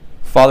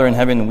Father in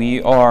heaven,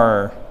 we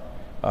are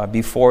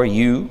before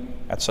you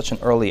at such an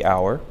early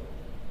hour.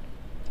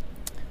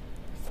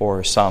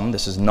 For some,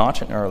 this is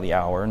not an early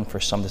hour, and for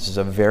some, this is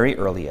a very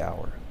early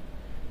hour.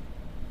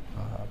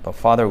 But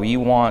Father, we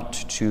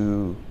want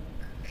to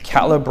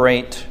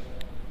calibrate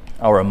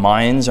our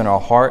minds and our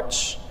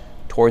hearts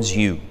towards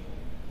you,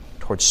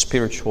 towards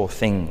spiritual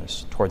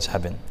things, towards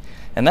heaven.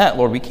 And that,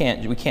 Lord, we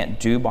can't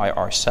do by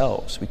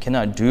ourselves. We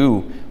cannot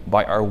do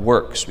by our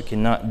works. We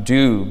cannot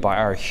do by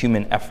our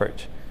human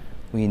effort.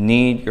 We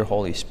need your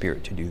Holy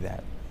Spirit to do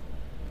that.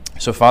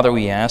 So, Father,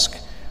 we ask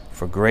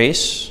for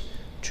grace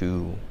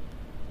to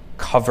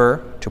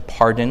cover, to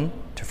pardon,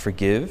 to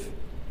forgive.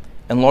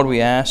 And Lord,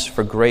 we ask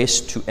for grace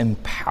to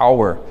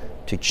empower,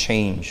 to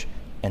change,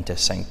 and to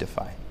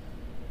sanctify.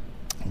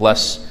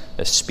 Bless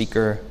the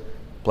speaker.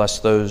 Bless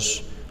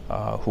those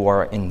who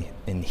are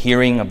in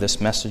hearing of this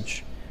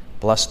message.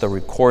 Bless the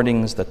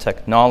recordings, the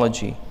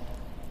technology.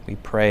 We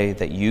pray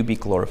that you be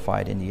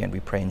glorified in the end. We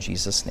pray in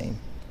Jesus' name.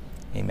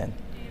 Amen.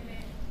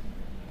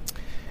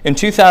 In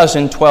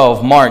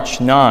 2012, March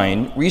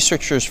 9,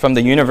 researchers from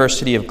the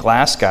University of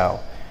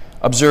Glasgow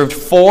observed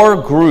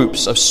 4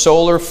 groups of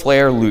solar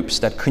flare loops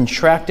that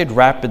contracted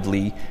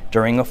rapidly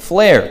during a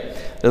flare.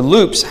 The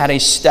loops had a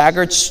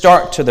staggered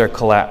start to their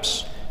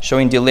collapse,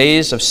 showing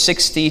delays of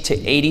 60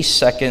 to 80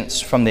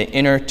 seconds from the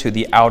inner to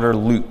the outer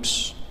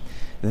loops.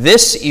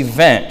 This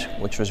event,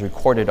 which was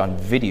recorded on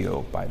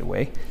video, by the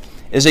way,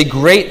 is a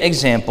great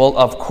example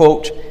of,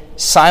 quote,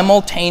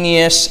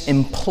 simultaneous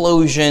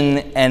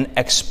implosion and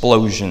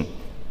explosion.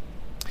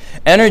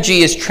 Energy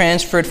is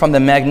transferred from the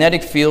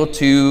magnetic field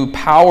to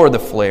power the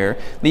flare,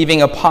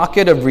 leaving a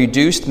pocket of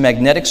reduced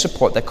magnetic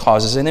support that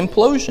causes an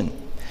implosion.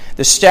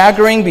 The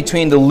staggering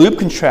between the loop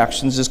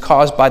contractions is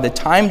caused by the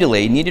time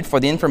delay needed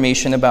for the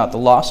information about the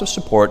loss of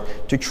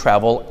support to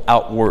travel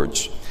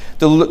outwards.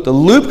 The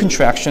loop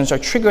contractions are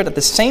triggered at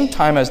the same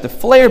time as the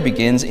flare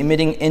begins,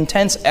 emitting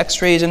intense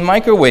X-rays and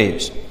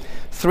microwaves.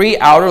 3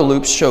 outer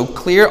loops show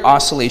clear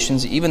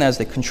oscillations even as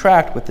they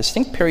contract with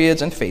distinct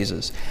periods and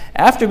phases.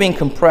 After being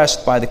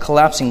compressed by the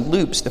collapsing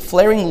loops, the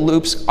flaring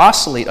loops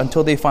oscillate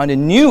until they find a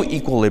new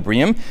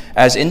equilibrium,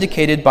 as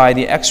indicated by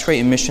the X-ray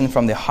emission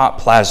from the hot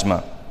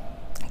plasma.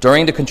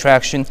 During the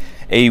contraction,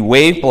 a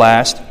wave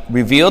blast,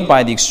 revealed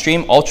by the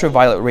extreme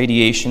ultraviolet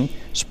radiation,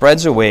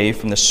 spreads away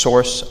from the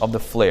source of the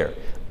flare.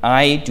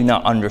 I do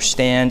not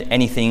understand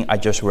anything I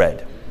just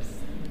read.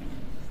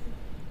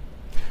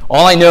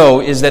 All I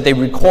know is that they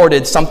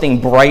recorded something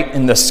bright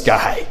in the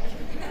sky.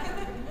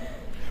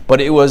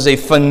 But it was a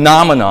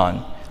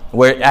phenomenon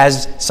where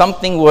as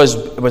something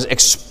was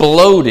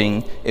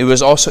exploding, it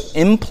was also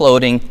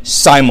imploding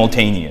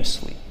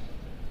simultaneously.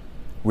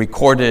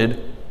 Recorded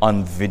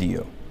on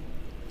video.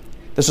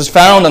 This was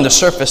found on the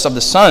surface of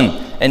the sun.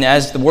 And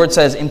as the word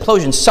says,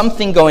 implosion,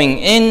 something going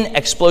in,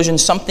 explosion,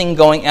 something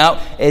going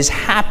out, is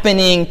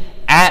happening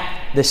at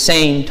the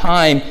same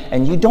time.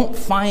 And you don't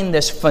find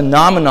this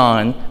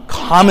phenomenon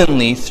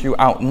commonly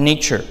throughout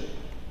nature.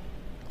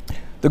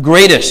 The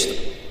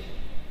greatest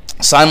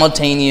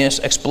simultaneous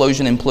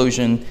explosion,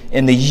 implosion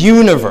in the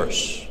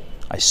universe,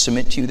 I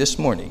submit to you this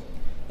morning,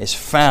 is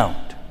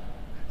found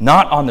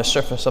not on the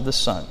surface of the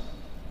sun,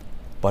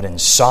 but in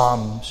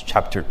Psalms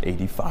chapter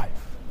 85.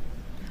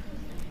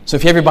 So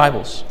if you have your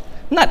Bibles,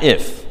 not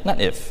if,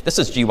 this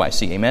is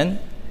GYC, amen?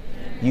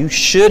 You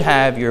should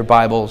have your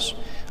Bibles.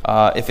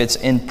 If it's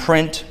in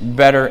print,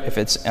 better. If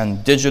it's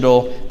in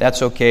digital,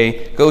 that's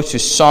okay. Go to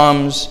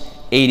Psalms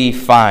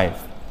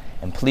 85.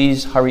 And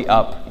please hurry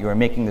up. You are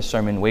making the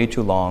sermon way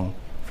too long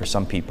for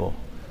some people.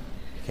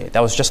 Okay, that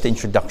was just the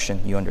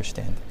introduction, you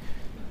understand.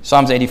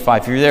 Psalms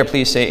 85. If you're there,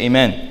 please say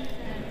amen.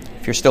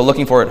 If you're still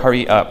looking for it,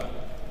 hurry up.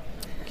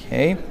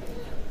 Okay.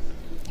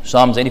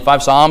 Psalms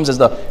 85. Psalms is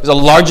the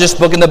largest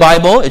book in the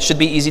Bible. It should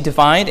be easy to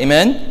find.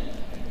 Amen.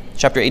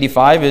 Chapter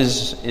 85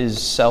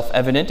 is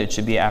self-evident. It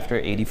should be after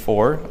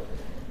 84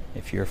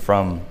 if you're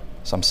from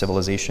some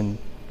civilization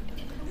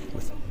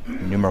with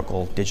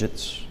numerical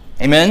digits.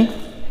 Amen.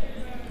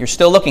 You're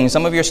still looking.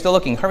 Some of you are still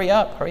looking. Hurry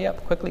up.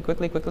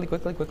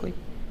 Quickly.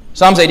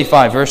 Psalms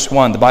 85, verse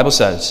 1. The Bible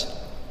says,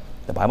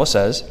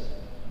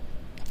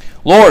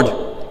 Lord,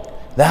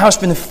 thou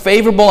hast been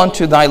favorable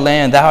unto thy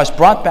land. Thou hast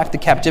brought back the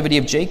captivity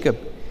of Jacob.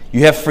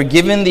 You have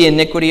forgiven the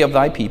iniquity of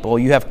thy people.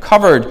 You have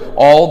covered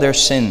all their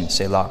sins,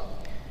 Selah.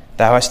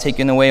 Thou hast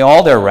taken away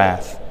all their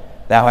wrath.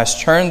 Thou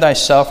hast turned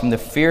thyself from the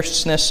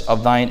fierceness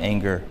of thine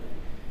anger.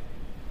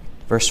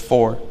 Verse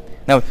 4.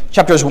 Now,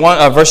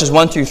 verses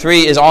 1 through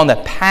 3 is all in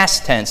the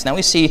past tense. Now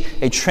we see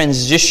a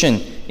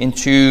transition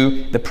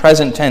into the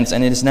present tense,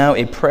 and it is now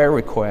a prayer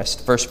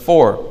request. Verse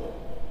 4.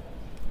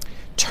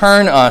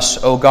 Turn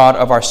us, O God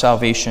of our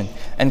salvation,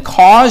 and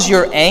cause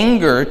your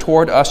anger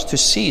toward us to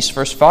cease.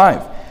 Verse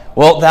 5.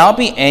 Wilt thou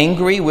be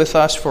angry with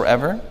us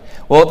forever?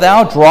 Wilt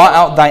thou draw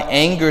out thy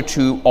anger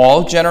to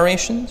all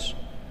generations?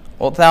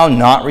 Wilt thou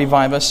not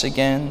revive us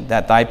again,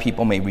 that thy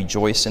people may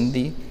rejoice in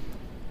thee?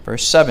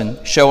 Verse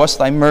 7, show us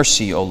thy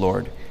mercy, O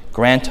Lord.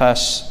 grant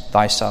us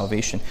thy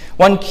salvation.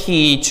 One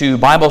key to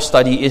Bible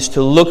study is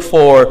to look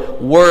for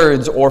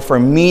words or for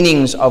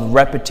meanings of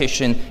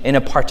repetition in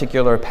a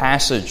particular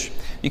passage.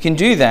 You can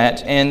do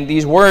that, and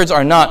these words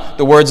are not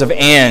the words of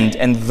and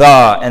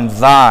the and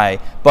thy,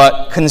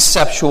 but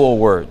conceptual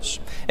words.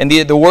 And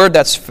the word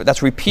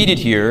that's repeated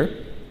here,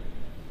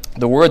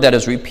 the word that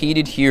is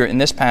repeated here in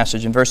this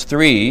passage in verse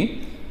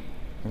 3,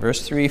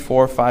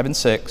 4, 5, and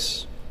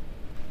 6.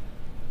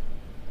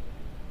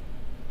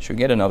 Should we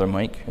get another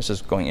mic? This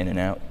is going in and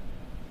out.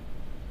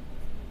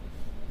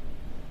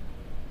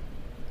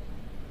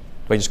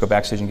 Do I just go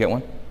backstage and get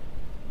one?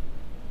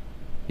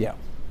 Yeah.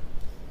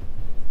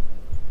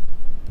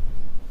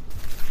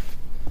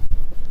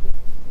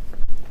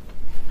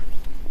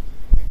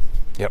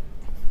 Yep.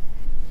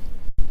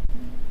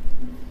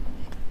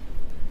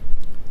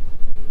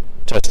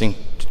 Testing.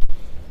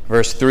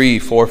 Verse 3,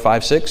 4,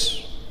 5,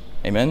 6.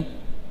 Amen?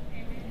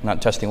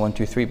 Not testing 1,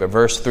 2, 3, but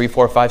verse 3,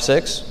 4, 5,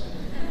 6.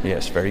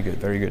 Yes, very good,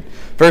 very good.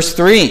 Verse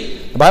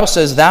 3, the Bible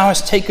says, thou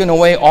hast taken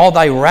away all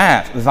thy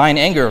wrath, thine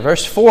anger.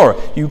 Verse 4,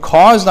 you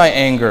cause thy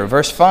anger.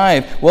 Verse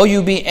 5, will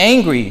you be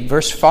angry?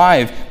 Verse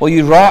 5, will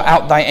you draw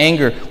out thy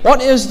anger? What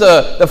is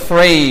the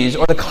phrase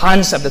or the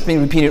concept that's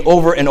being repeated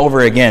over and over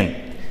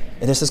again?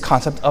 It is this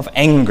concept of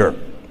anger.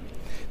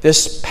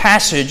 This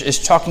passage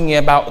is talking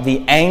about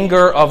the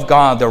anger of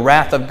God, the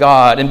wrath of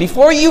God. And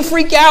before you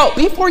freak out,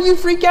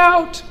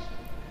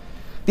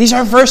 these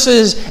are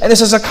verses, and this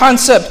is a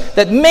concept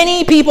that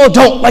many people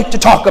don't like to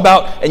talk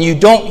about, and you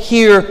don't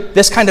hear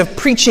this kind of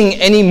preaching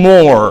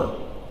anymore.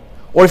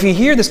 Or if you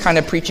hear this kind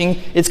of preaching,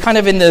 it's kind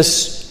of in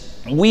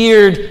this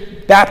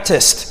weird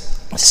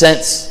Baptist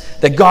sense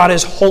that God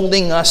is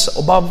holding us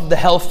above the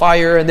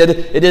hellfire, and that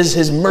it is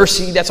His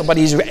mercy, that's why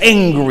He's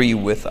angry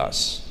with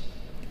us.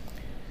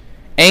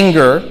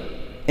 Anger,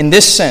 in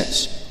this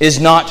sense,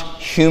 is not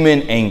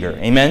human anger.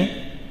 Amen?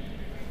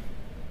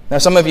 Now,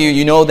 some of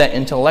you know that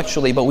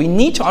intellectually, but we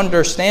need to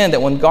understand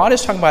that when God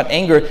is talking about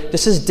anger,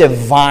 this is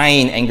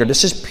divine anger.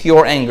 This is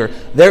pure anger.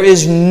 There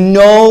is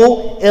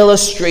no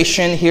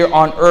illustration here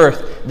on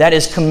earth that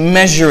is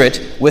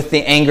commensurate with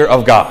the anger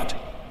of God.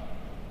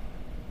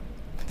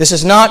 This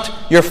is not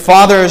your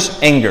father's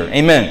anger.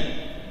 Amen.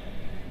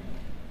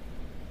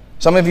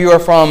 Some of you are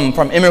from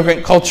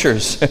immigrant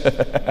cultures.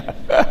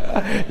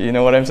 You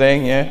know what I'm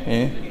saying?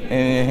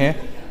 Yeah.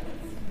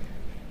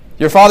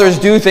 Your fathers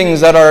do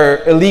things that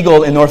are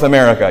illegal in North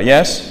America,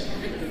 yes?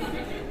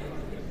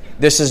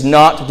 This is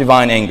not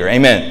divine anger.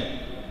 Amen.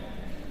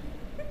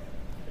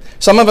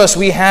 Some of us,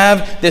 we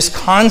have this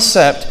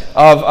concept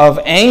of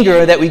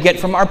anger that we get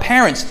from our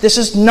parents. This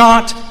is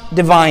not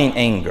divine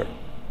anger.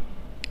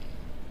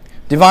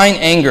 Divine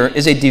anger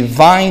is a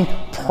divine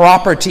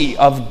property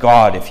of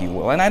God, if you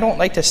will. And I don't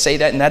like to say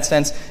that in that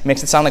sense. It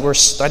makes it sound like we're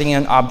studying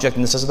an object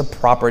and this is the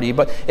property.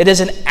 But it is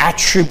an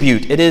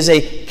attribute. It is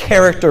a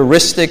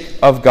characteristic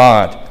of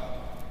God.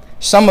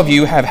 Some of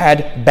you have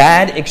had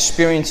bad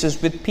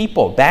experiences with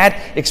people,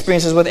 bad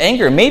experiences with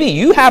anger. Maybe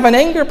you have an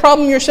anger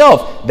problem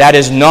yourself. That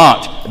is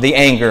not the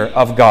anger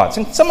of God.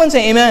 Someone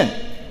say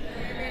amen.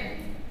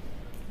 Amen.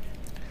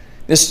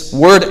 This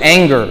word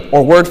anger,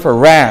 or word for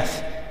wrath,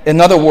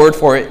 Another word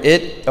for it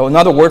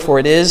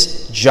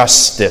is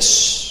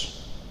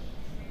justice.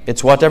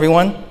 It's what,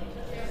 everyone?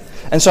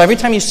 And so every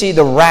time you see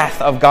the wrath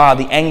of God,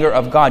 the anger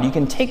of God, you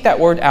can take that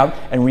word out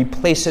and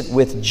replace it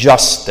with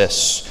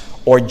justice,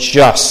 or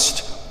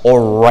just,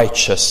 or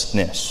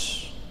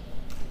righteousness.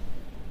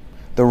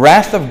 The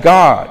wrath of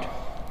God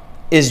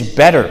is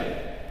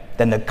better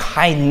than the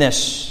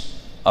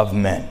kindness of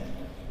men.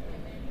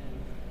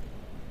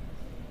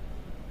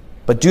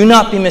 But do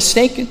not be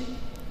mistaken.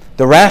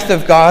 The wrath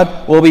of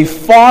God will be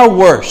far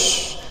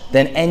worse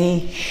than any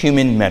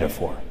human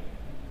metaphor.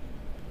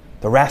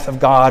 The wrath of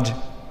God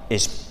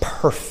is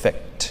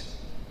perfect.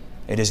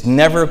 It is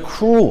never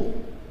cruel.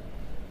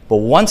 But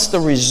once the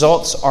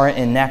results are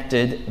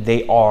enacted,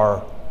 they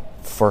are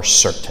for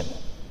certain.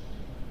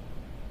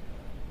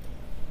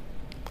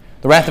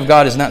 The wrath of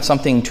God is not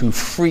something to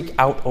freak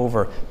out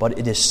over, but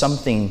it is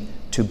something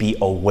to be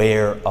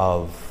aware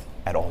of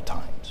at all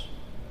times.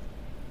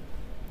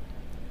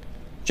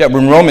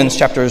 In Romans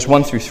chapters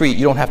 1 through 3,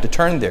 you don't have to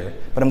turn there,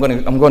 but I'm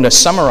going to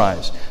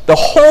summarize. The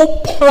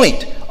whole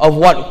point of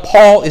what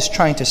Paul is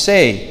trying to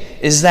say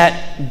is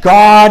that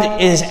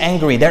God is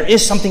angry. There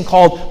is something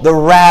called the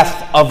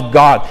wrath of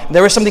God.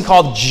 There is something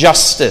called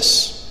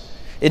justice.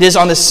 It is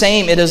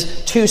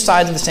two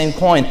sides of the same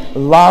coin.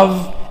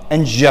 Love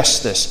and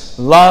justice.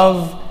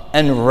 Love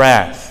and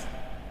wrath.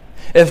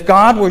 If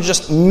God were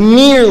just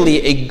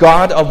merely a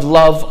God of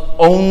love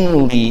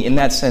only in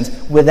that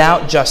sense,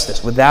 without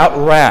justice, without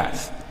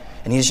wrath,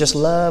 and He's just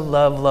love,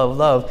 love, love,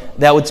 love,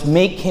 he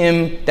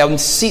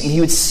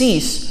would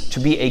cease to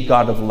be a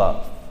God of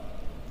love.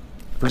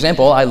 For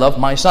example, I love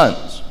my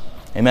sons.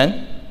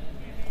 Amen?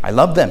 I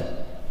love them.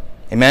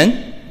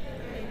 Amen?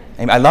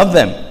 I love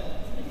them.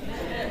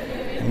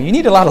 I mean, you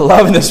need a lot of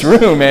love in this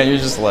room, man. You're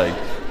just like,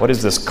 what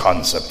is this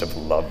concept of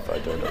love? I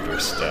don't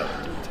understand.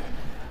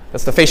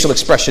 That's the facial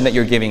expression that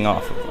you're giving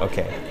off.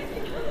 Okay.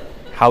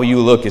 How you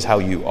look is how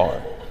you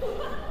are.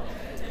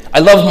 I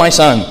love my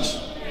sons.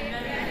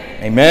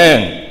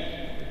 Amen.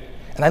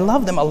 And I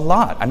love them a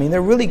lot. I mean,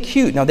 they're really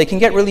cute. Now, they can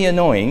get really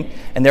annoying,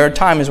 and there are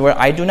times where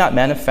I do not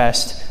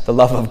manifest the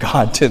love of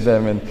God to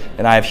them,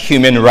 and I have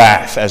human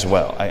wrath as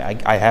well.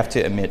 I have to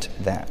admit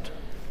that.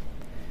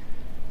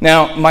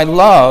 Now, my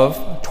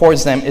love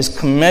towards them is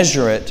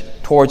commensurate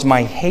towards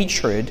my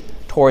hatred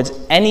towards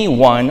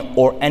anyone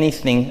or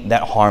anything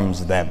that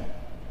harms them.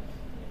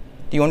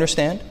 Do you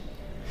understand?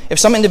 If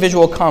some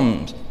individual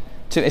comes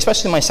to,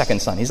 especially my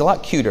second son, he's a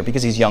lot cuter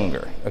because he's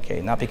younger,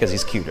 okay, not because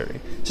he's cuter.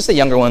 Just the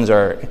younger ones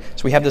are,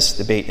 so we have this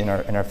debate in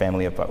our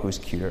family about who's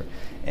cuter,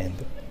 and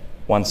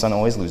one son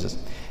always loses,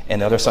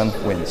 and the other son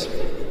wins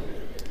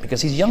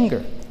because he's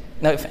younger.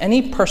 Now, if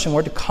any person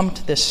were to come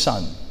to this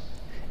son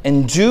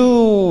and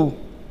do,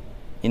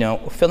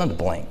 fill in the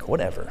blank,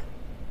 whatever,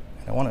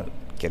 I don't want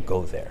to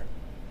go there.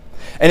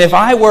 And if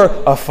I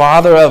were a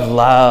father of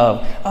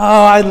love,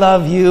 I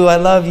love you,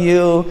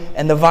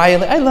 and the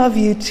violet, I love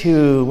you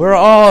too.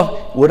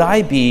 Would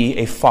I be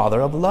a father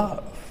of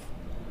love?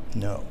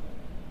 No.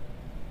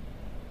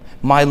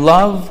 My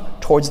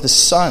love towards the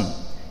son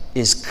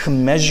is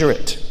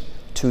commensurate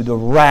to the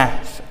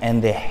wrath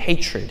and the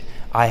hatred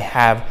I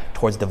have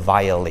towards the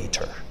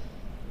violator.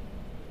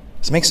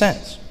 Does it make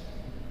sense?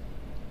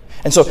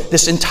 And so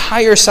this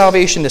entire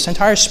salvation, this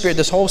entire spirit,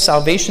 this whole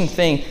salvation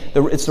thing,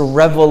 it's the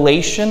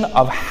revelation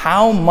of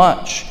how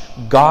much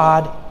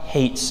God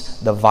hates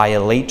the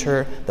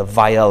violator, the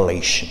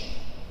violation.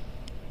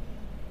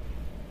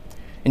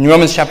 In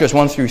Romans chapters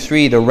 1 through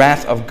 3, the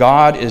wrath of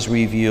God is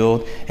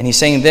revealed, and he's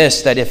saying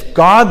this, that if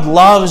God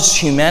loves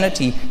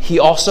humanity, he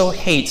also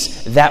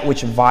hates that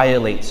which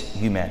violates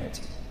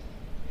humanity.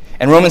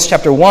 In Romans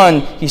chapter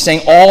 1, he's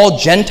saying, all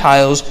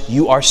Gentiles,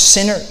 you are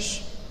sinners.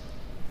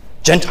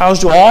 Gentiles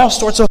do all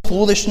sorts of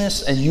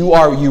foolishness, and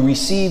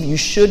you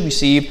should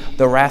receive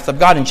the wrath of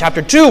God. In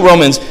chapter 2,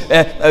 Romans,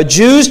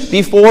 Jews,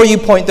 before you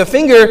point the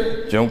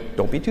finger,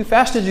 don't be too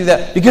fast to do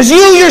that, because you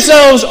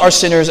yourselves are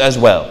sinners as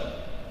well.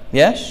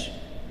 Yes?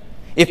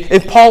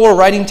 If Paul were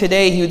writing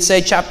today, he would say,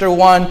 chapter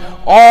 1,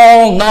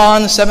 all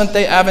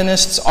non-Seventh-day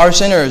Adventists are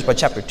sinners. But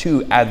chapter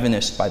 2,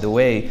 Adventists, by the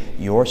way,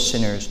 you're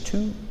sinners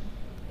too.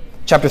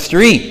 Chapter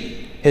 3,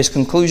 his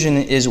conclusion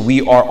is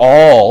we are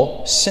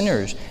all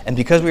sinners. And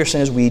because we are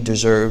sinners, we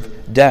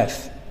deserve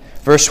death.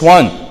 Verse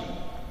 1,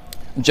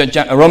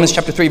 Romans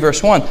chapter 3,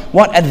 verse 1.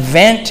 What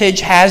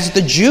advantage has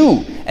the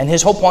Jew? And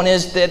his whole point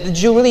is that the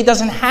Jew really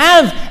doesn't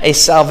have a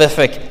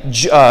salvific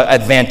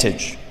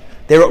advantage.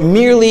 They're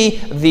merely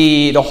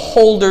the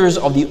holders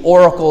of the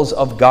oracles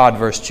of God,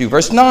 verse 2.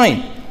 Verse 9,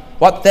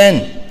 what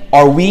then?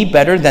 Are we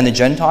better than the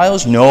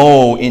Gentiles?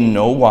 No, in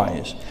no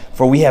wise.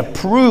 For we have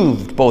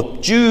proved,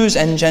 both Jews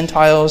and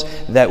Gentiles,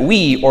 that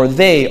we or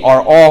they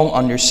are all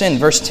under sin.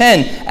 Verse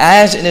 10,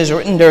 as it is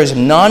written, there is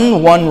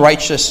none one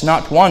righteous,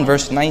 not one.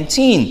 Verse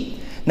 19,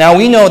 now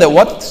we know that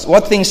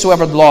what things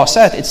soever the law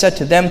saith, it said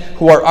to them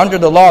who are under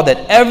the law,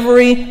 that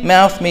every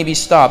mouth may be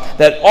stopped,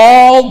 that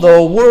all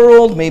the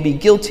world may be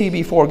guilty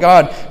before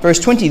God. Verse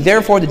 20,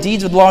 therefore the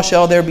deeds of the law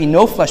shall there be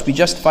no flesh be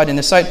justified in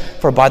the sight,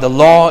 for by the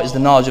law is the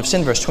knowledge of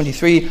sin. Verse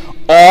 23,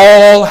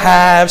 all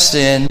have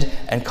sinned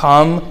and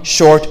come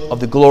short of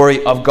the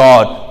glory of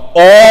God.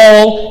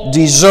 All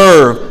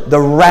deserve the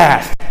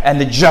wrath and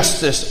the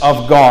justice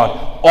of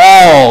God.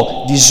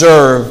 All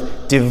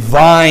deserve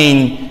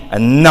divine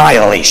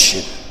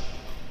annihilation.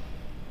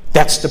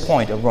 That's the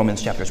point of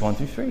Romans chapters 1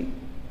 through 3.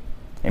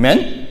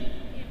 Amen?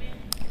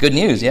 Good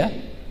news, yeah?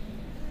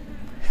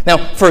 Now,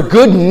 for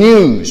good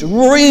news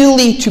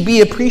really to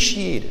be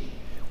appreciated,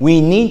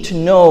 we need to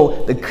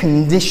know the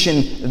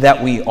condition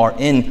that we are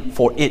in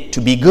for it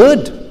to be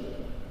good.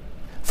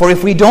 For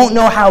if we don't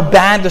know how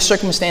bad the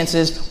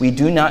circumstances, we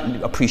do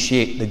not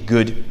appreciate the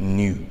good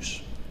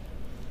news.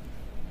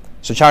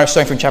 So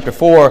starting from chapter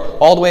 4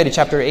 all the way to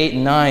chapter 8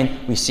 and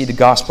 9, we see the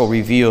gospel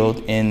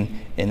revealed in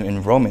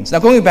Romans. Now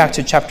going back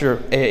to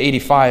chapter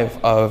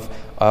 85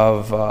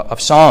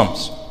 of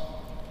Psalms,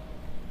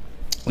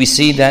 we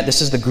see that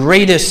this is the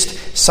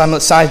greatest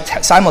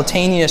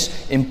simultaneous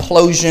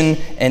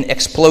implosion and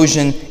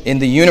explosion in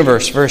the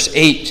universe. Verse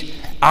 8,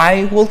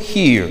 I will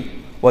hear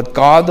what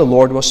God the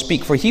Lord will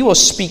speak, for he will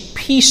speak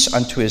peace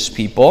unto his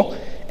people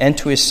and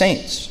to his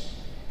saints,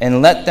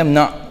 and let them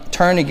not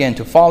turn again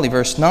to folly.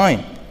 Verse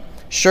 9,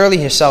 surely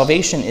his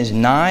salvation is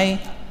nigh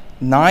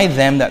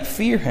them that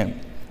fear him,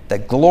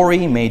 that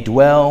glory may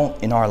dwell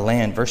in our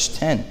land. Verse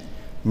 10,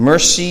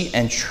 mercy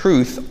and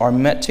truth are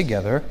met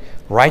together,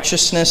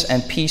 righteousness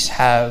and peace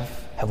have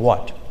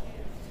what?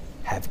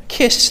 Have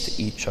kissed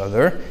each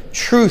other.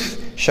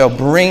 Truth shall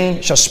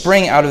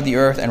spring out of the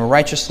earth, and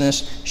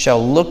righteousness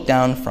shall look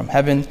down from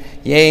heaven.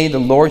 Yea, the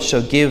Lord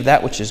shall give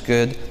that which is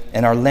good,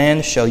 and our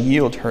land shall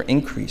yield her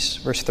increase.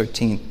 Verse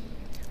 13,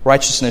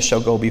 righteousness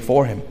shall go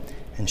before him,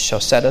 and shall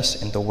set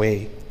us in the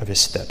way of his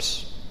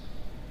steps.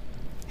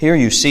 Here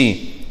you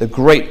see the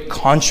great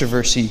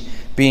controversy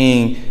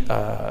being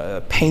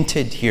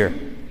painted here.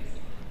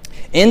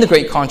 In the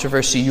great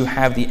controversy, you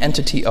have the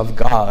entity of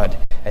God,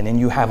 and then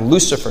you have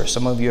Lucifer.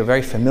 Some of you are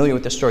very familiar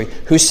with the story,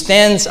 who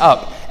stands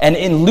up. And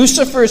in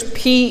Lucifer's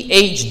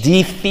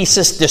PhD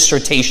thesis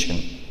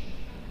dissertation,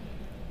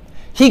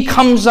 he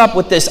comes up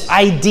with this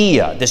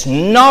idea, this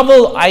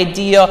novel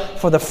idea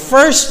for the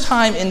first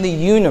time in the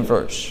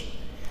universe.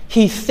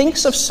 He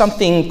thinks of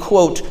something,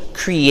 quote,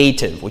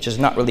 creative, which is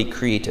not really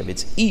creative,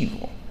 it's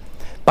evil.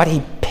 But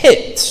he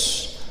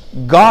pits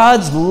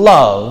God's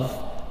love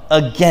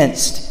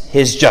against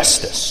his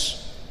justice.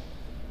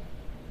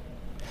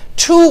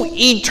 Two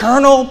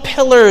eternal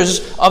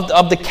pillars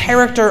of the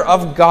character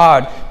of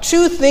God.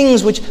 Two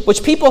things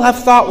which people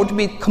have thought would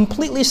be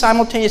completely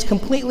simultaneous,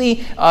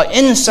 completely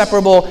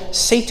inseparable.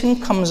 Satan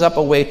comes up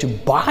a way to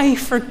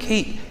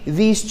bifurcate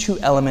these two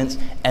elements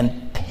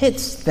and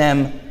pits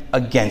them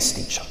against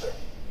each other.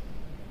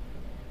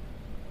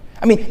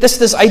 I mean,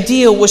 this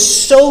idea was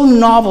so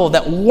novel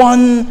that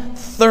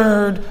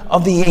 1/3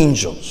 of the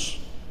angels,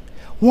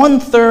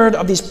 1/3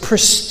 of these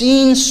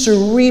pristine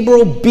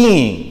cerebral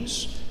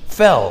beings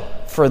fell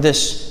for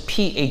this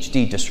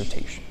PhD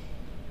dissertation.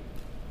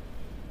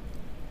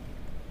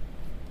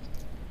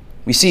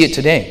 We see it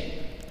today.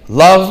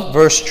 Love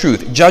versus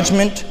truth.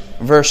 Judgment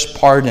versus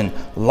pardon.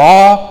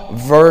 Law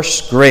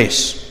versus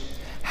grace.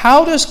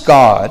 How does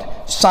God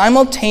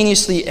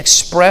simultaneously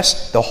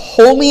express the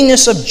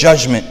holiness of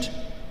judgment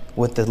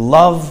with the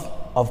love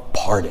of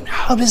pardon?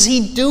 How does he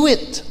do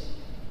it?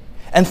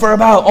 And for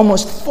about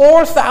almost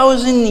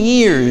 4,000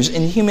 years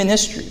in human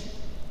history,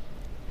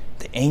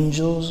 the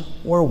angels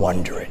were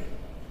wondering,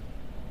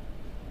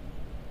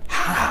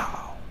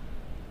 how?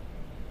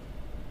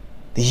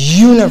 The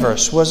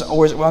universe was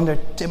on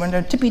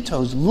their tippy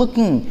toes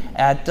looking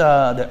at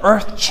the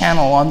Earth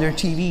channel on their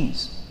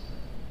TVs,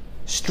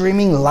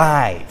 streaming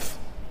live.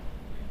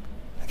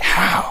 Like,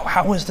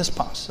 how is this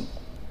possible?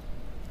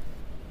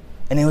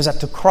 And it was at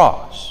the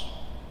cross.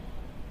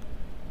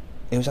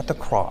 It was at the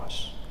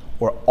cross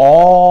where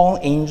all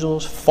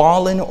angels,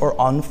 fallen or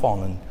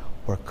unfallen,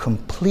 were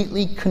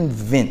completely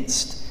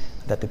convinced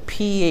that the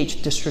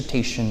PhD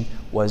dissertation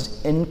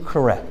was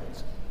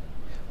incorrect.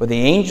 Where the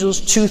angels,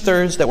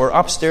 2/3 that were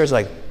upstairs,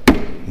 like,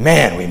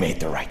 man, we made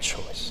the right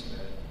choice.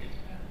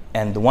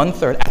 And the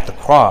 1/3 at the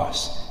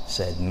cross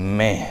said,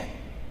 man,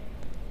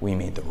 we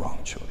made the wrong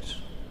choice.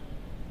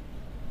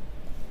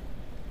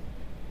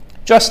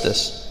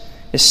 Justice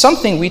is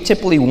something we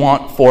typically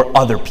want for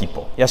other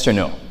people. Yes or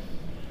no?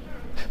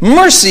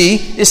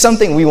 Mercy is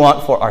something we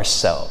want for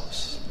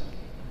ourselves.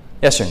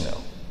 Yes or no?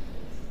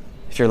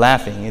 If you're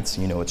laughing, it's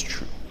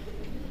true.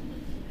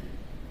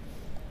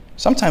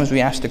 Sometimes we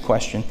ask the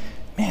question,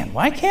 man,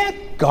 why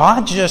can't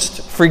God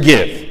just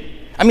forgive?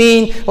 I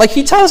mean, like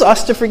he tells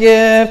us to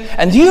forgive,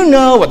 and do you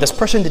know what this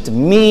person did to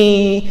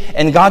me?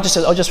 And God just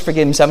says, oh, just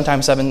forgive him 7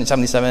 times 7,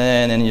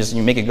 77, and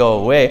you make it go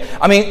away.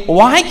 I mean,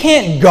 why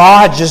can't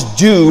God just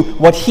do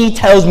what he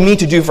tells me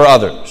to do for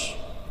others?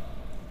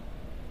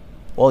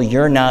 Well,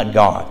 you're not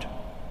God.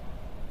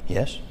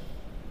 Yes?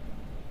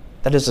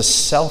 That is a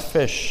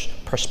selfish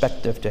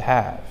perspective to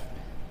have.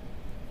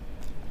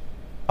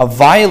 A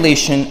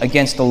violation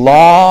against the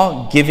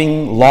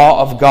law-giving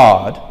law of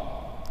God,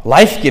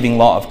 life-giving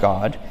law of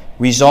God,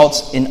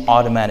 results in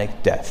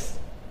automatic death.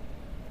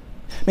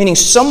 Meaning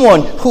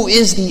someone who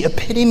is the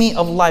epitome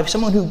of life,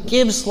 someone who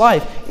gives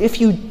life,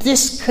 if you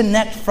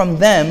disconnect from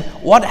them,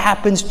 what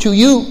happens to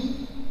you?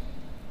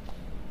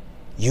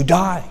 You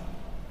die.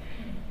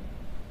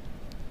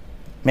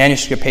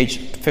 Manuscript page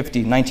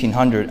 50,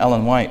 1900,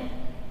 Ellen White.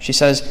 She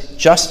says,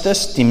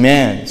 justice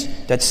demands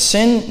that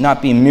sin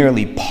not be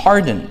merely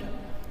pardoned,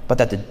 but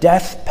that the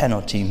death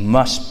penalty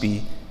must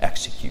be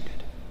executed.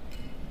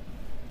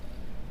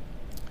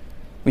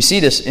 We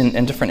see this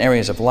in different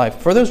areas of life.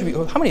 For those of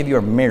you, how many of you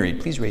are married?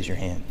 Please raise your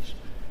hands.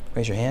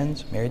 Raise your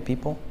hands, married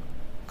people.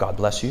 God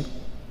bless you.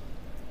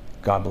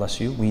 God bless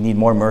you. We need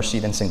more mercy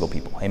than single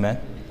people. Amen?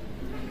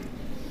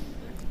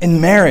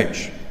 In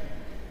marriage,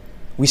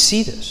 we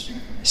see this.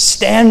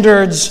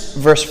 Standards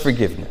versus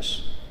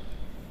forgiveness.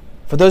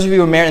 For those of you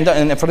who are married,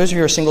 and for those of you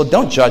who are single,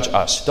 don't judge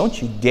us.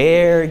 Don't you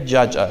dare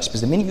judge us.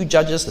 Because the minute you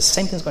judge us, the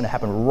same thing's going to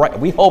happen right.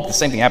 We hope the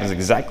same thing happens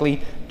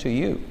exactly to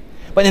you.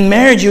 But in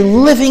marriage, you're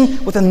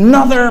living with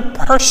another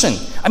person.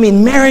 I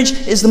mean, marriage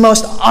is the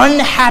most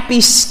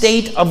unhappy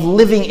state of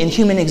living in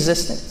human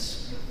existence.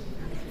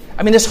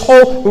 I mean, this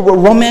whole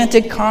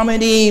romantic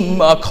comedy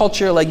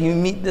culture, like you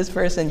meet this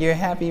person, you're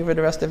happy for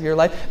the rest of your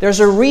life. There's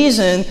a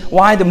reason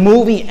why the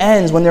movie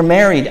ends when they're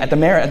married at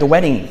the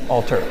wedding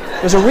altar.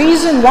 There's a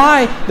reason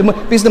why,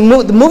 because the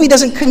movie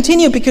doesn't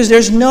continue because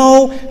there's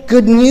no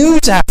good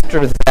news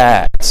after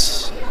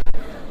that.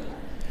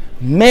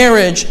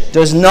 Marriage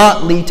does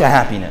not lead to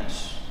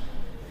happiness.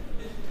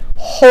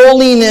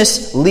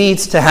 Holiness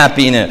leads to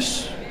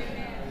happiness.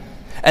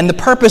 And the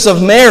purpose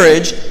of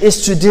marriage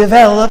is to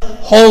develop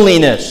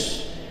holiness.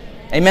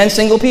 Amen,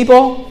 single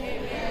people?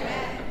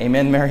 Amen,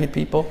 Amen, married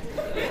people?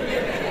 You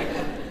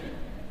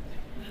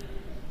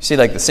see,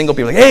 like the single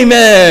people, like,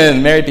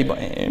 amen. Married people,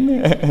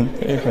 amen.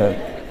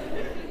 Amen.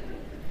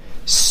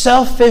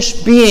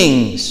 Selfish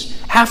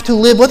beings have to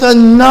live with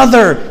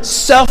another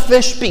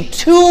selfish being.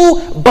 Two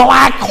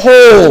black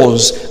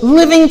holes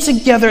living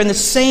together in the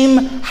same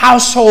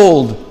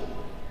household.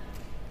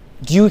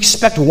 Do you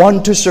expect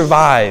one to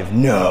survive?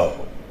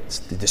 No. It's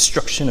the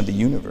destruction of the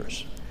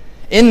universe.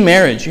 In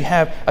marriage, you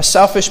have a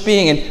selfish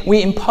being, and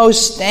we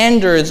impose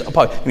standards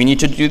upon. You need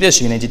to do this.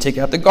 You need to take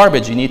out the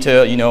garbage. You need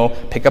to,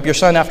 pick up your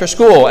son after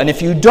school. And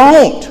if you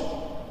don't,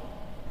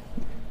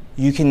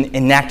 you can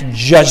enact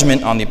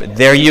judgment on the.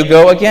 There you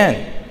go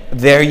again.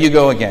 There you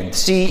go again.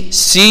 See.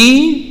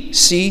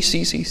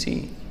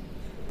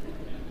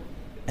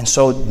 And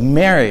so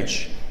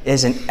marriage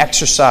is an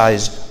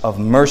exercise of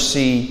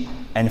mercy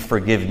and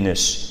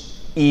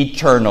forgiveness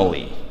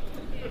eternally.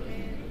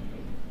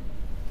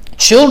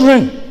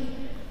 Children,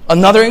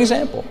 another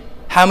example.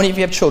 How many of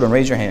you have children?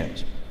 Raise your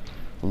hands.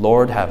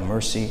 Lord, have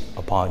mercy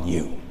upon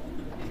you.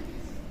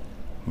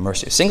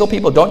 Mercy. Single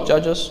people, don't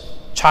judge us.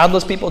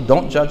 Childless people,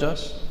 don't judge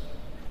us.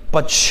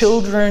 But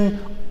children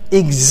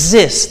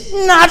exist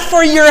not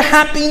for your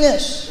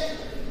happiness.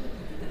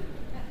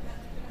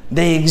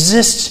 They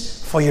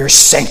exist for your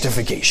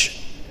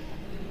sanctification.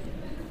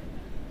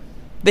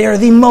 They are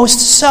the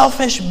most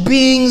selfish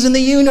beings in the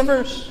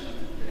universe,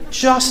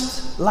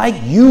 just like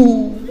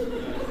you.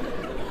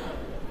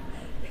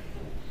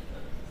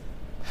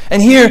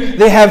 And here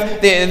they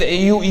have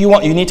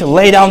you need to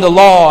lay down the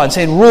law and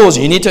say rules.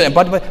 You need to,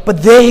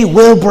 but they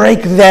will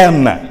break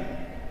them.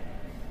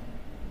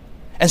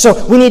 And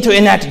so we need to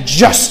enact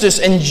justice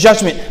and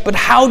judgment. But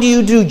how do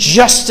you do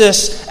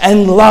justice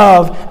and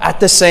love at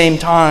the same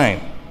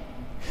time?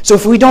 So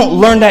if we don't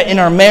learn that in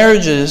our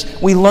marriages,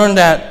 we learn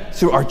that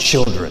through our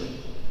children.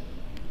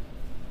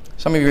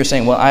 Some of you are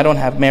saying, well, I don't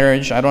have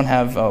marriage, I don't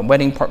have a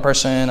wedding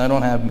person, I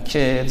don't have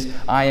kids,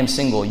 I am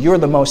single. You're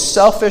the most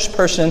selfish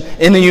person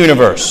in the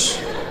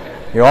universe.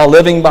 You're all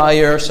living by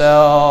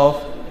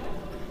yourself.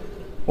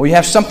 Well, you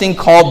have something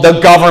called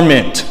the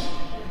government.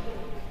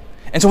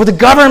 And so with the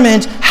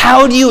government,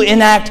 how do you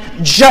enact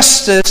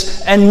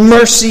justice and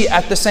mercy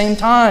at the same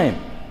time?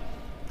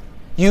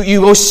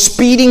 You go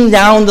speeding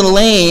down the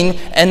lane,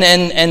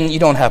 and you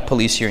don't have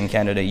police here in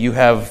Canada. You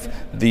have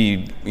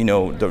the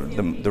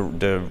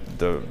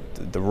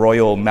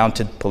Royal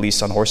Mounted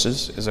Police on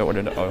horses. Is that what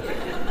it?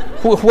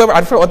 Whoever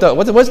I forgot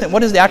what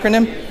is the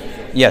acronym?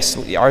 Yes,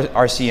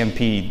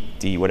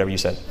 RCMPD, whatever you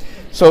said.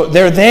 So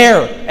they're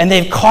there, and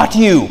they've caught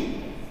you.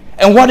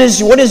 And what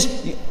is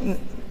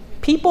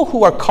people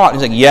who are caught?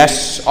 It's like,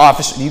 yes,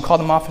 officer. Do you call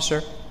them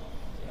officer?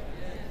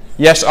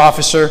 Yes,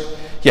 officer.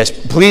 Yes,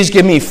 please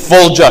give me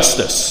full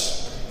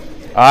justice.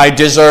 I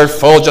deserve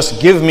full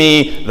justice. Give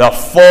me the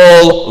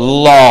full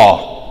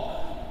law.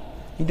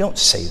 You don't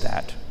say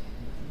that.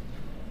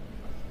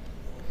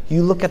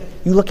 You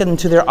look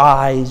into their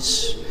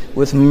eyes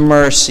with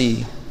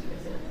mercy,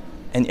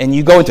 and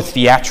you go into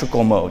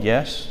theatrical mode,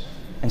 yes?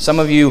 And some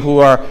of you who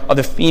are of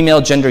the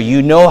female gender,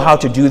 you know how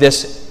to do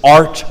this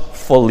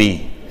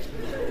artfully.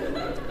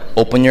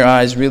 Open your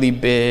eyes really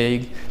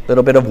big, a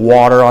little bit of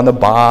water on the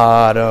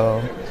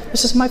bottom.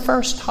 This is my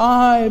first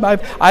time.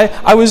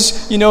 I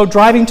was,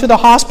 driving to the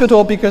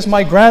hospital because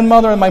my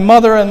grandmother and my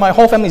mother and my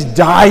whole family's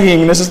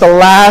dying. This is the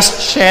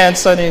last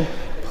chance.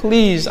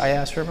 Please, I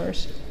ask for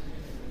mercy.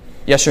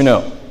 Yes or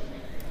no?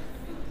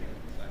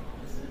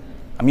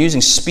 I'm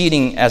using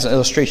speeding as an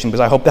illustration because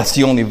I hope that's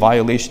the only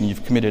violation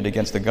you've committed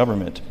against the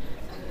government.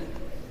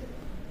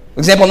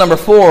 Example number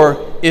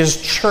 4 is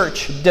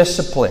church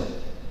discipline.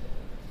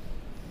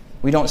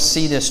 We don't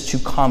see this too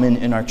common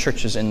in our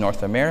churches in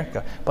North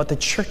America, but the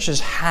churches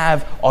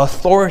have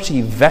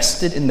authority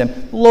vested in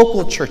them,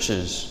 local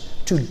churches,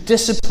 to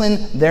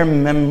discipline their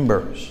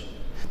members.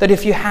 That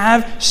if you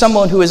have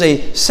someone who is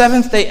a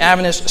Seventh-day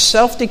Adventist,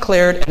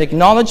 self-declared and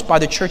acknowledged by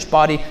the church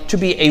body to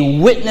be a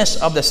witness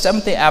of the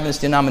Seventh-day Adventist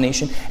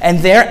denomination, and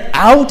they're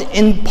out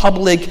in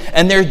public,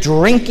 and they're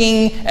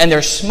drinking, and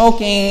they're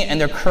smoking,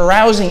 and they're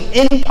carousing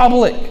in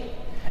public,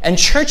 and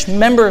church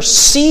members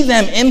see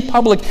them in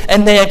public,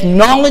 and they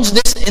acknowledge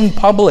this in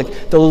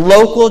public, the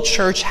local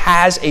church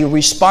has a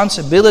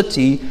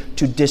responsibility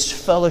to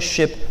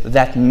disfellowship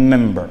that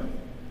member.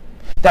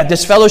 That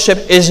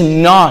disfellowship is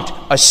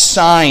not a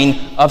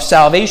sign of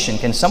salvation.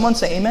 Can someone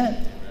say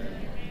amen?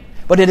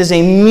 But it is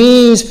a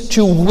means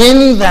to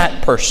win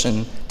that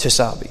person to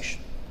salvation.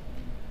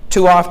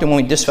 Too often when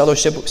we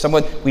disfellowship with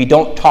someone, we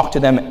don't talk to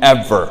them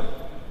ever.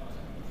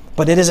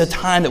 But it is a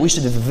time that we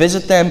should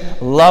visit them,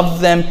 love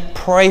them,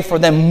 pray for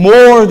them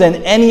more than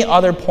any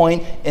other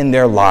point in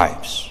their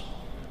lives.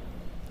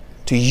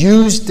 To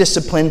use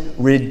discipline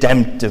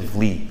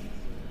redemptively.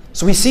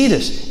 So we see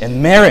this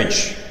in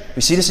marriage.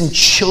 We see this in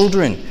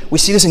children. We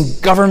see this in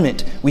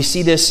government. We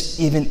see this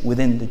even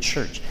within the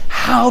church.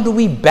 How do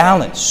we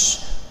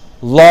balance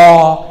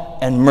law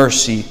and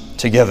mercy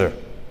together?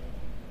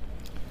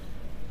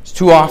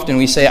 Too often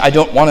we say, I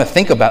don't want to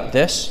think about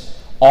this.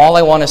 All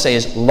I want to say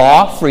is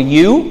law for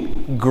you,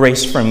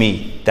 grace for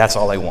me. That's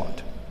all I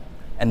want.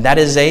 And that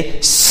is a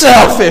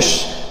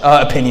selfish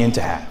opinion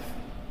to have.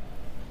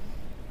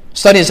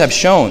 Studies have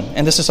shown,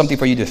 and this is something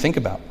for you to think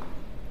about,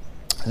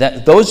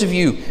 that those of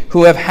you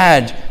who have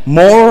had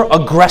more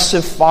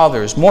aggressive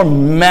fathers, more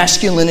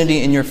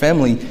masculinity in your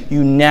family,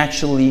 you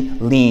naturally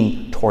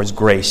lean towards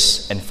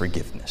grace and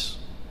forgiveness.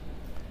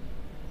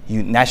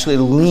 You naturally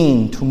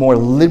lean to more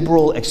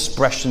liberal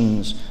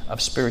expressions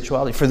of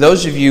spirituality. For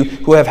those of you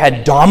who have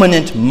had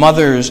dominant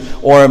mothers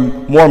or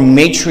more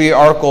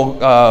matriarchal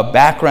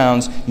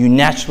backgrounds, you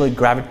naturally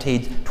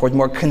gravitate toward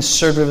more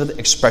conservative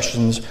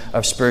expressions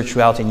of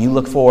spirituality, and you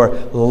look for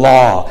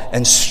law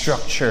and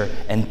structure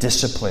and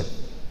discipline.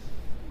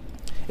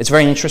 It's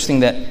very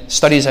interesting that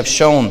studies have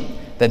shown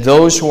that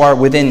those who are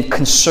within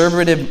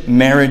conservative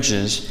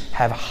marriages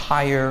have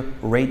higher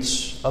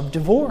rates of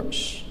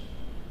divorce.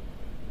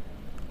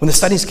 When the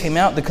studies came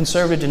out, the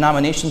conservative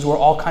denominations were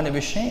all kind of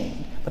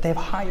ashamed, but they have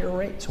higher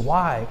rates.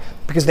 Why?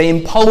 Because they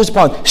impose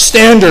upon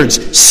standards.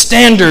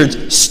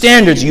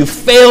 You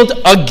failed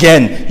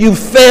again. You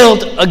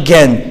failed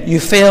again. You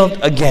failed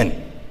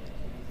again.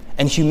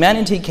 And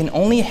humanity can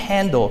only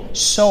handle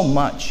so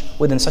much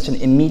within such an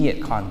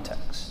immediate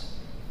context.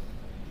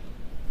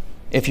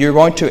 If you're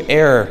going to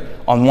err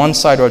on one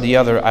side or the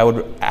other, I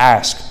would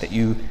ask that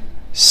you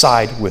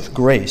side with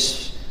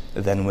grace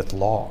than with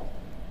law.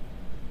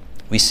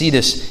 We see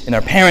this in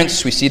our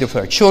parents, we see this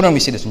with our children, we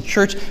see this in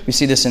church, we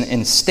see this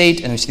in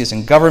state, and we see this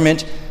in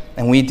government.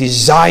 And we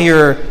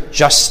desire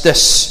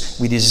justice,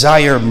 we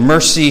desire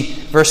mercy.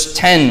 Verse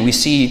 10, we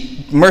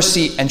see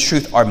mercy and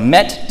truth are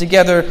met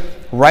together.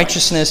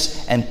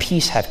 Righteousness and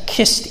peace have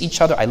kissed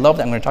each other. I love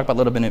that. I'm going to talk about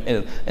a little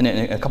bit in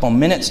a couple of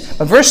minutes.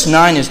 But verse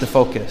 9 is the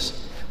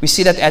focus. We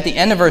see that at the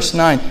end of verse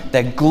 9,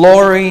 that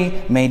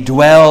glory may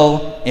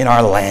dwell in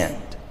our land.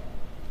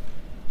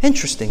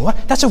 Interesting. What?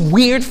 That's a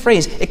weird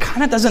phrase. It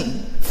kind of doesn't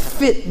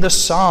fit the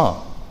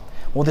psalm.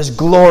 Well, this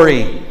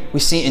glory we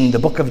see in the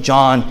book of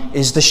John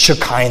is the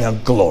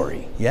Shekinah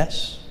glory.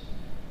 Yes?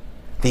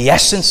 The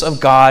essence of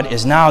God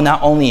is now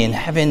not only in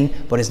heaven,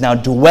 but is now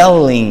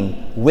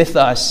dwelling with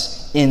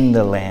us in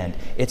the land.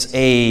 It's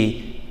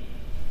a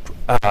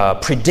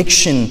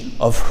prediction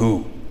of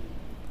who?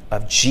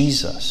 Of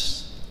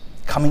Jesus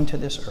coming to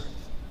this earth.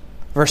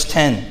 Verse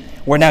 10,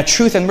 where now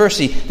truth and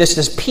mercy, this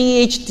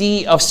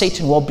PhD of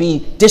Satan will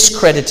be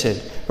discredited.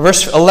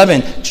 Verse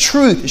 11,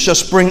 truth shall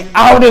spring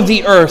out of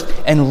the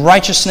earth, and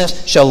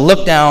righteousness shall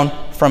look down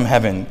from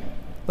heaven.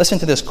 Listen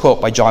to this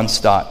quote by John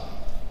Stott.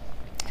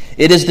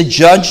 It is the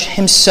judge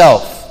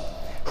himself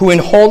who in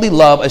holy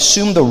love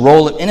assumed the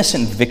role of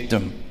innocent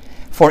victim.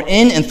 For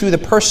in and through the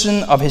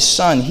person of his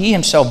Son, he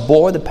himself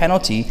bore the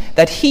penalty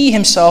that he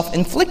himself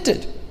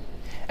inflicted.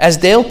 As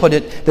Dale put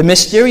it, the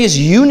mysterious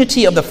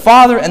unity of the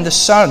Father and the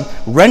Son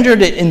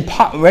rendered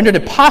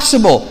it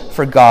possible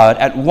for God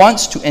at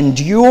once to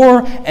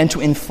endure and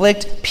to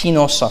inflict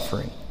penal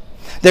suffering.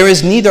 There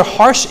is neither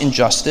harsh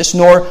injustice,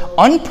 nor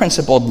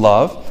unprincipled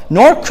love,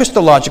 nor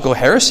Christological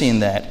heresy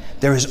in that.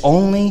 There is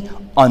only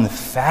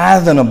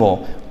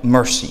unfathomable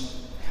mercy.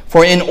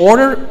 For in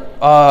order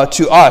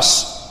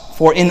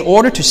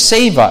to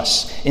save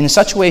us in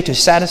such a way to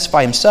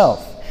satisfy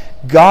himself,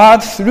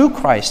 God, through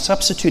Christ,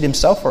 substituted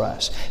himself for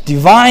us.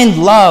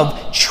 Divine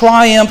love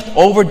triumphed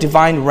over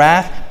divine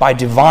wrath by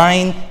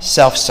divine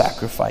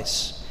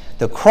self-sacrifice.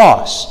 The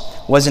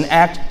cross was an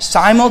act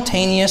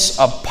simultaneous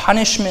of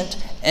punishment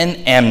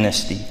and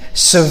amnesty,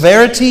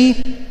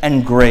 severity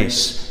and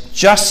grace,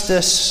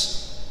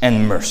 justice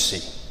and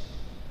mercy.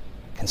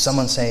 Can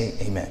someone say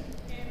amen?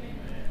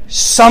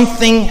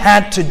 Something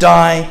had to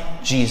die,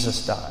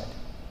 Jesus died.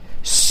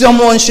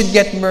 Someone should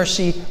get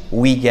mercy,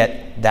 we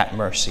get that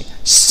mercy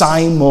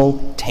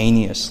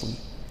simultaneously.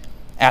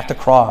 At the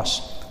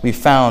cross, we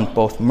found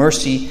both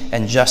mercy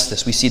and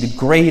justice. We see the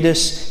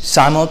greatest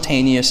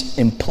simultaneous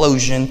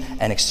implosion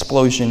and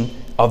explosion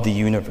of the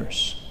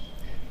universe.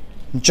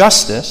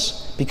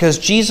 Justice, because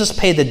Jesus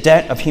paid the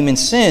debt of human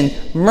sin.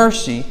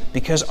 Mercy,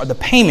 because the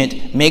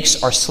payment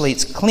makes our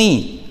slates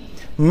clean.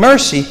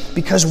 Mercy,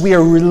 because we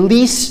are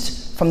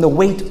released from the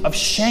weight of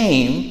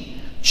shame.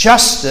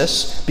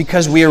 Justice,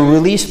 because we are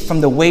released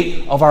from the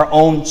weight of our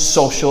own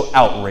social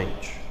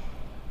outrage.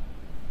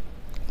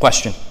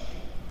 Question.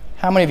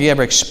 How many of you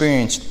ever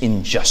experienced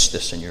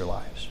injustice in your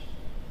lives?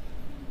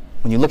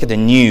 When you look at the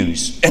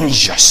news,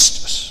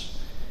 injustice.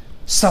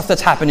 Stuff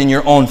that's happened in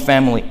your own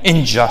family,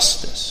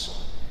 injustice.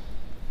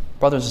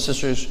 Brothers and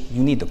sisters,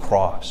 you need the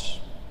cross.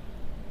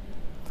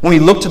 When we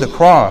look to the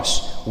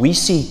cross, we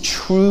see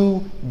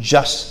true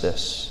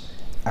justice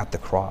at the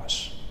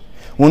cross.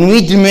 When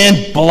we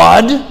demand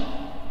blood,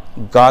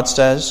 God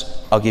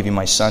says, I'll give you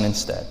my Son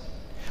instead.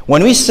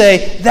 When we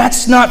say,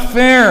 that's not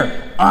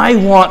fair, I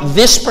want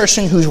this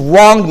person who's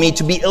wronged me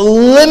to be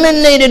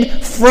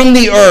eliminated from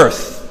the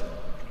earth,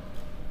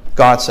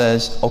 God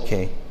says,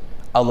 okay,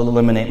 I'll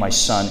eliminate my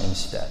Son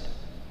instead.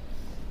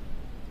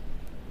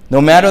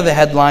 No matter the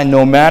headline,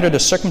 no matter the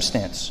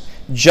circumstance,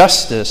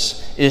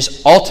 justice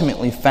is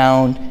ultimately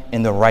found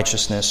in the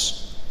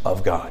righteousness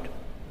of God.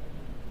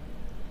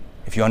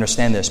 If you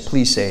understand this,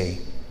 please say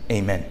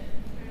amen.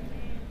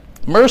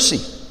 Mercy.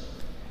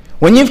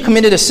 When you've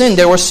committed a sin,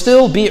 there will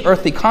still be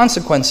earthly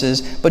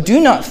consequences, but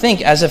do not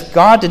think as if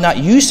God did not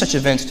use such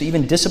events to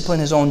even discipline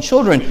his own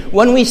children.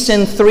 When we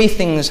sin, three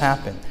things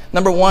happen.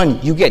 Number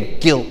one, you get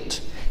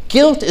guilt.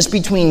 Guilt is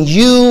between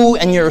you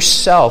and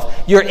yourself.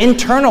 Your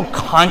internal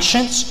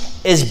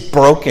conscience is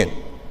broken,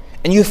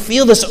 and you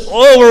feel this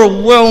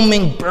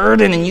overwhelming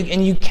burden, and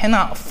you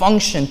cannot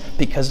function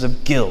because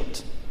of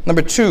guilt.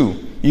 Number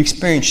two, you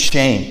experience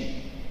shame.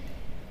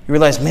 You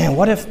realize, man,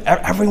 what if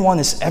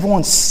everyone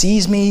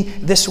sees me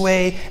this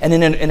way, and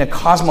in a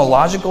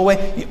cosmological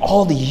way,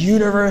 all the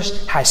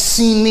universe has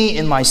seen me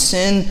in my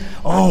sin?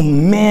 Oh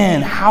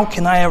man, how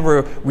can I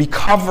ever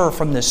recover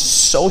from this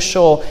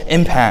social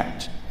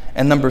impact?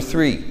 And number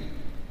three,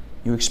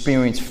 you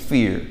experience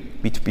fear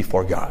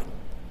before God.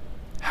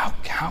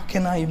 How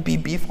can I be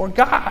before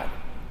God?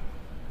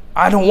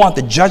 I don't want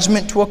the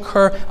judgment to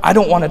occur. I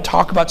don't want to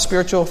talk about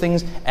spiritual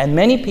things. And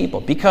many people,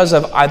 because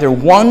of either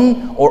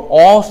one or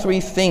all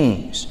three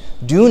things,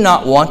 do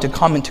not want to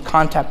come into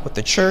contact with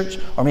the church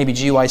or maybe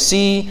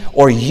GYC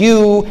or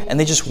you, and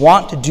they just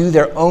want to do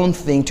their own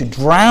thing to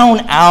drown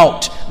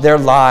out their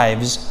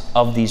lives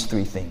of these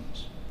three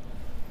things.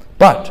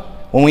 But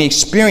when we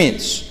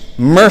experience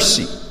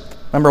mercy,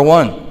 number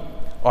one,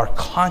 our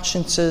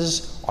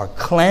consciences are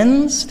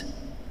cleansed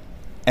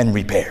and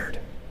repaired.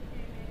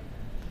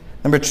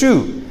 Number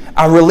two,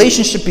 our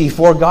relationship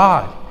before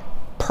God,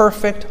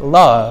 perfect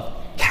love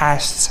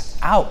casts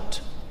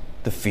out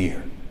the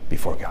fear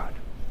before God.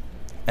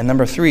 And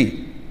number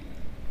three,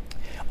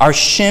 our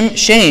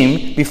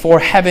shame before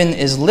heaven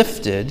is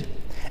lifted,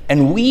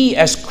 and we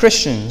as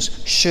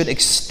Christians should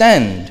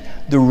extend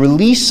the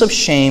release of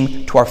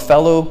shame to our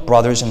fellow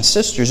brothers and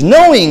sisters,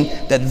 knowing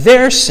that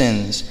their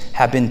sins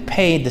have been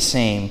paid the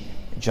same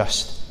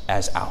just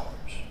as ours.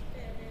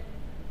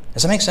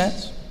 Does that make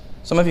sense?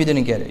 Some of you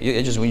didn't get it.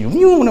 It just when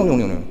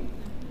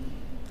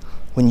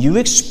you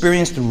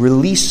experience the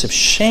release of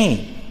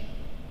shame,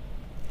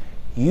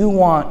 you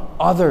want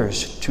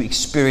others to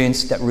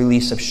experience that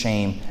release of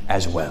shame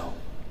as well.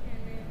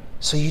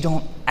 So you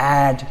don't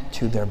add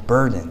to their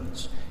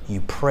burdens.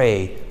 You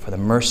pray for the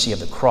mercy of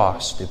the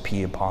cross to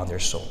be upon their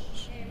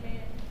souls.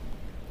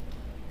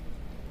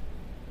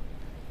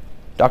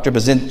 Dr.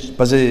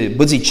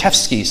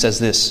 Budzichevsky says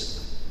this: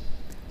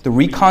 the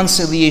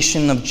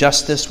reconciliation of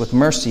justice with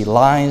mercy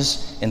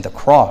lies in the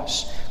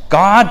cross.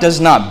 God does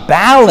not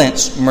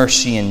balance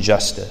mercy and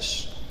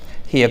justice.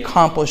 He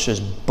accomplishes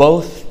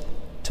both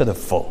to the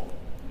full.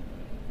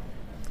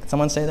 Can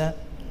someone say that?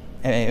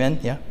 Amen?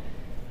 Yeah?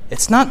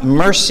 It's not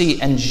mercy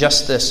and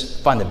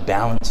justice find the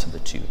balance of the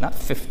two. Not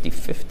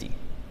 50-50.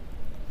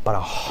 But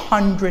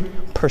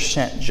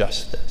 100%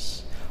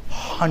 justice.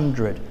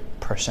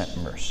 100%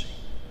 mercy.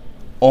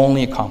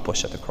 Only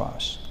accomplished at the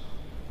cross.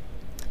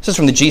 This is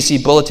from the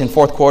GC Bulletin,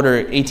 4th quarter,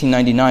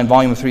 1899,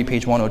 volume 3,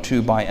 page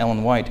 102 by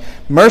Ellen White.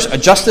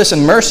 Justice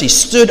and mercy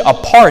stood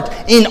apart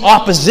in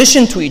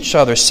opposition to each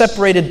other,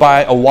 separated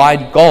by a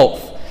wide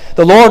gulf.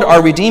 The Lord,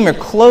 our Redeemer,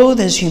 clothed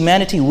his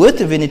humanity with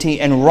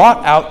divinity and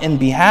wrought out in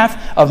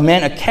behalf of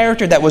man a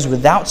character that was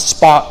without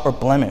spot or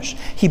blemish.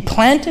 He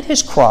planted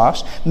his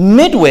cross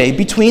midway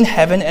between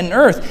heaven and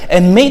earth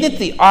and made it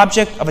the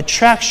object of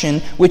attraction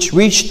which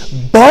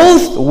reached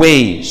both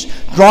ways,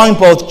 drawing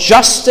both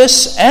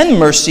justice and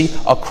mercy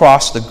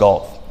across the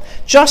gulf.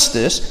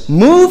 Justice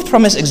moved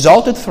from his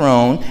exalted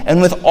throne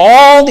and with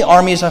all the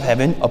armies of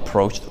heaven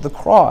approached the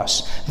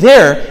cross.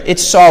 There it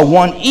saw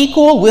one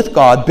equal with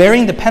God,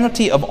 bearing the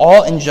penalty of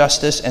all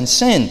injustice and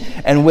sin.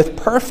 And with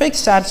perfect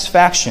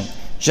satisfaction,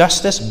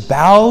 justice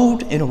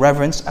bowed in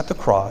reverence at the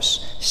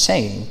cross,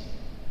 saying,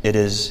 "It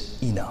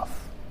is enough."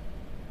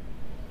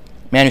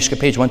 Manuscript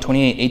page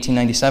 128,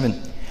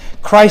 1897.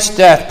 Christ's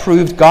death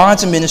proved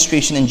God's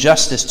administration and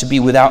justice to be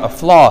without a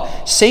flaw.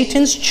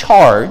 Satan's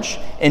charge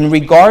in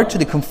regard to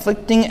the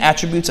conflicting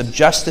attributes of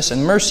justice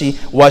and mercy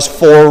was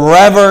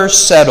forever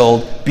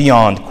settled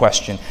beyond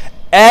question.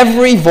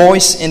 Every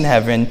voice in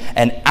heaven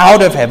and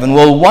out of heaven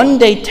will one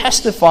day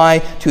testify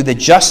to the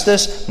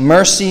justice,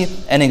 mercy,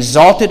 and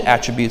exalted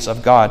attributes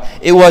of God.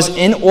 It was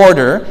in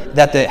order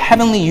that the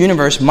heavenly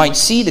universe might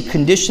see the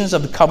conditions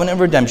of the covenant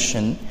of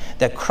redemption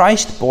that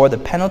Christ bore the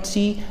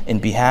penalty in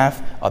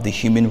behalf of the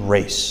human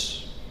race.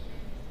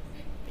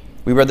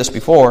 We read this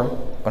before,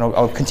 but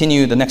I'll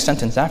continue the next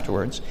sentence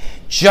afterwards.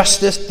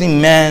 Justice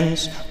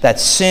demands that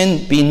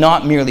sin be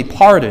not merely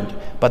pardoned,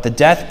 but the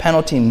death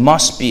penalty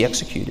must be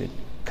executed.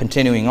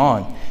 Continuing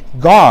on,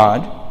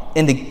 God,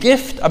 in the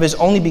gift of his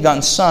only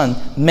begotten Son,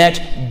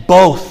 met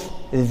both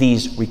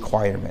these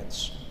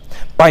requirements.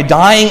 By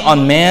dying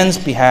on man's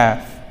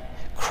behalf,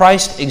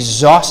 Christ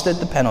exhausted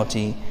the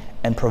penalty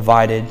and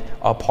provided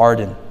a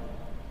pardon.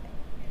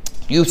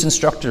 Youth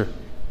instructor,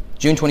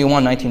 June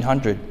 21,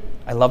 1900.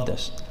 I love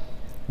this.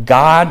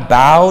 God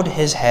bowed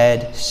his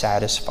head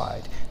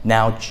satisfied.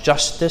 Now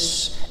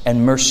justice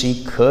and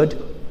mercy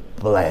could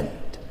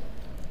blend.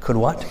 Could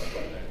what?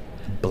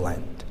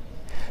 Blend.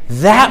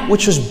 That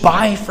which was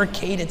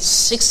bifurcated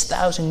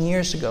 6,000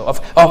 years ago,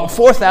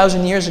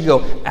 4,000 years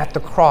ago at the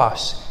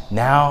cross,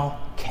 now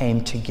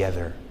came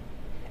together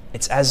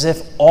It's as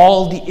if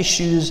all the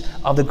issues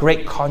of the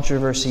great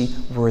controversy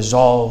were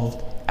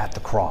resolved at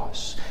the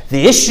cross.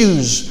 The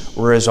issues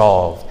were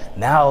resolved.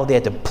 Now they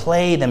had to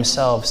play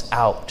themselves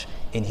out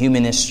in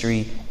human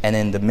history and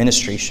in the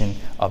ministration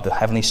of the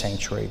heavenly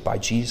sanctuary by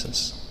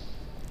Jesus.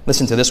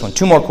 Listen to this one.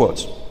 2 more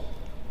quotes.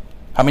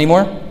 How many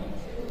more? Are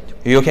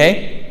you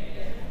okay?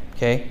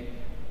 Okay.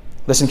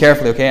 Listen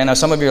carefully, okay? And now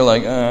some of you are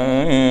like,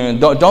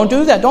 don't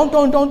do that.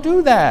 Don't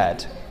do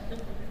that.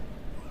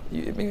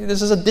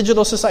 This is a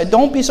digital society.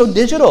 Don't be so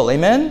digital,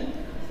 amen?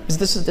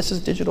 This is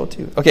digital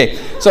too. Okay,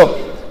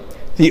 so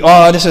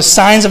this is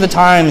Signs of the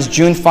Times,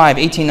 June 5,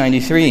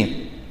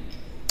 1893.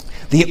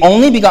 The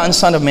only begotten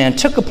Son of Man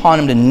took upon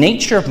him the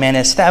nature of man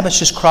and established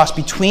his cross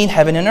between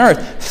heaven and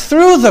earth.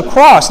 Through the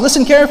cross,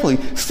 listen carefully,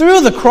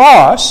 through the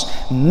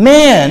cross,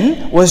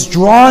 man was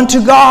drawn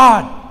to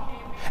God.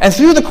 And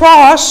through the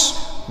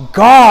cross,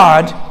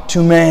 God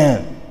to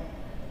man.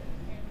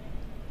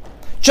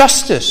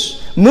 Justice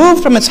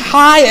moved from its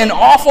high and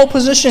awful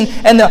position,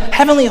 and the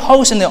heavenly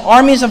hosts and the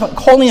armies of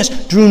holiness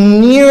drew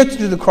near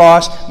to the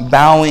cross,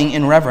 bowing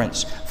in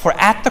reverence. For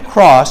at the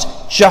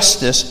cross,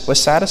 justice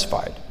was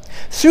satisfied.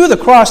 Through the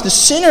cross, the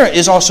sinner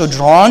is also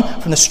drawn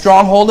from the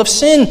stronghold of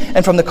sin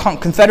and from the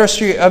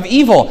confederacy of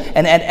evil.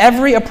 And at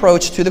every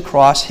approach to the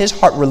cross, his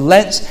heart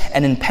relents,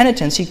 and in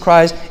penitence he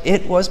cries,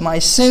 "It was my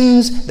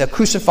sins that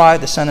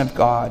crucified the Son of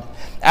God."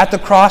 At the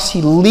cross,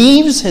 he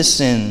leaves his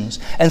sins,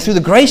 and through the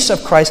grace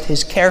of Christ,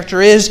 his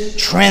character is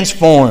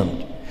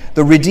transformed.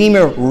 The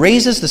Redeemer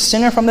raises the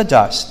sinner from the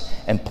dust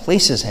and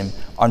places him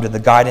under the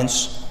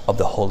guidance of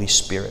the Holy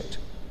Spirit.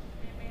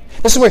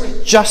 This is where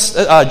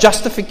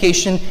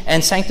justification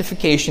and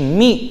sanctification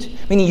meet.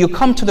 Meaning you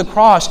come to the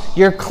cross,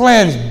 you're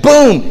cleansed,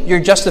 boom,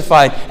 you're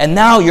justified. And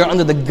now you're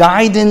under the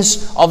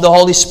guidance of the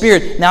Holy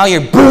Spirit. Now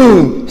you're,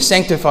 boom,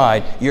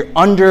 sanctified. You're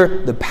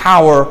under the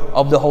power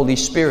of the Holy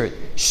Spirit.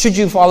 Should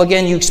you fall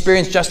again, you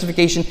experience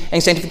justification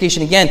and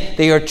sanctification again.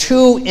 They are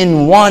 2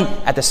 in 1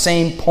 at the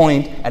same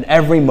point at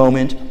every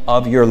moment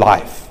of your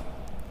life.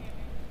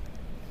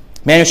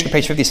 Manuscript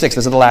page 56,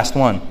 this is the last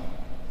one.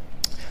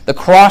 The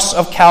cross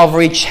of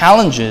Calvary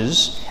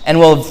challenges and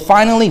will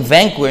finally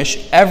vanquish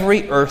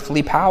every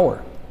earthly power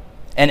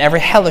and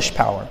every hellish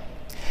power.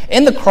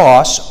 In the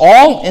cross,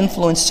 all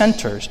influence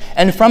centers,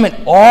 and from it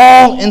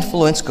all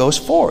influence goes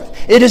forth.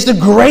 It is the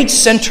great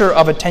center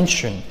of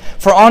attention,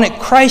 for on it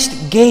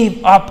Christ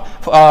gave up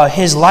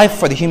his life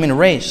for the human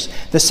race.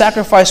 The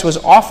sacrifice was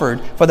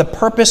offered for the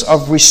purpose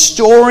of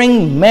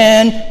restoring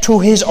man to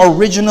his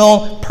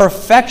original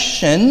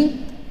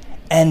perfection,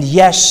 and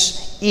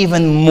yes,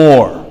 even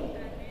more.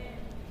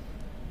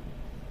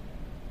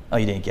 Oh,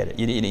 you didn't get it.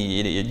 You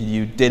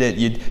didn't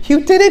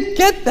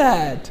get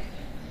that.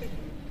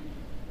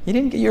 You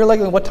didn't get. You're like,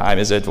 what time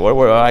is it?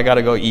 Where I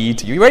gotta go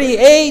eat. You already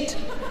ate.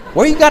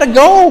 Where you gotta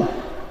go?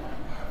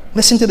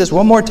 Listen to this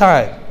one more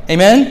time.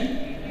 Amen.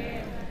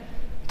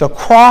 The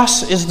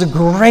cross is the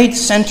great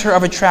center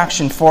of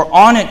attraction, for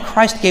on it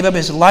Christ gave up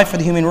his life for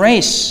the human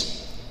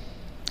race.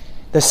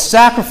 The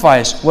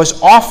sacrifice was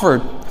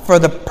offered for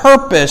the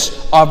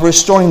purpose of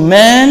restoring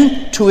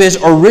man to his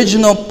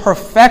original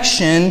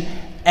perfection,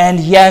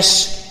 and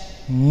yes,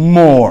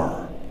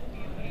 more.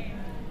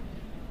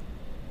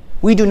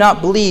 We do not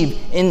believe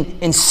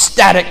in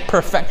static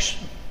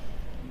perfection.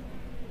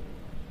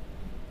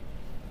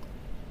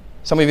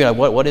 Some of you are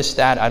like, what is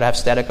static? I'd have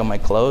static on my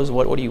clothes.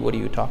 What are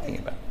you talking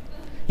about?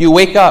 You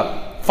wake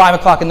up 5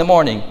 o'clock in the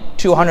morning,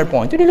 200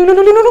 points.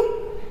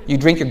 You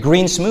drink your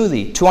green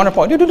smoothie, 200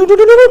 points. You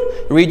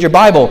read your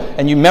Bible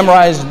and you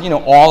memorize,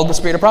 all of the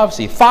spirit of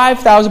prophecy,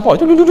 5,000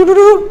 points.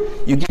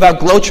 You give out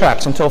glow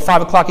tracts until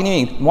 5 o'clock in the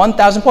evening,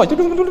 1,000 points.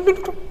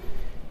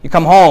 You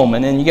come home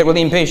and then you get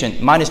really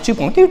impatient, -2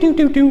 points.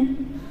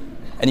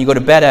 And you go to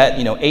bed at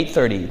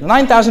 8:30,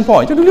 9,000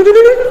 points.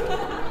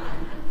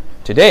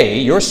 Today,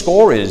 your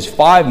score is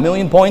 5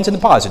 million points in the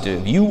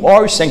positive. You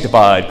are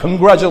sanctified.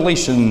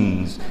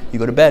 Congratulations. You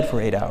go to bed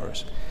for 8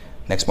 hours.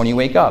 Next morning you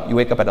wake up. You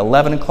wake up at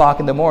 11 o'clock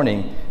in the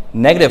morning.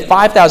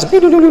 -5,000. You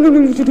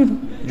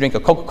drink a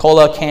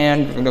Coca-Cola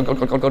can.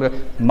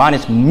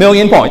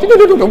 -1,000,000 points.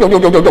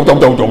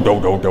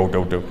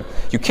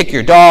 You kick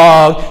your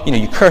dog.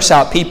 You curse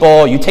out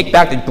people. You take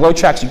back the glow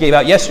tracts you gave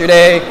out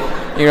yesterday.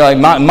 You're like,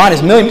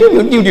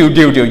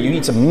 -1,000,000. You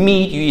eat some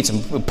meat. You eat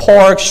some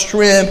pork,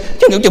 shrimp.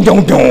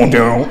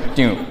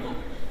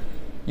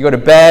 You go to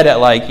bed at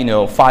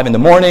 5 in the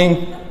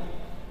morning.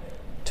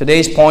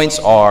 Today's points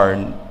are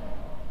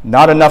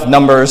not enough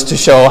numbers to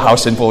show how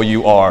sinful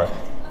you are.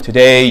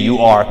 Today you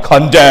are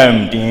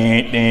condemned.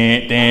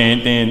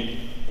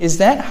 Is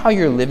that how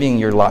you're living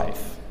your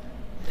life?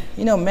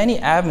 Many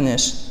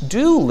Adventists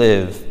do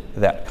live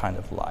that kind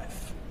of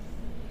life.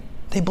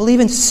 They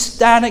believe in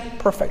static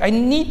perfection. I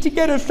need to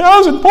get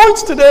 1,000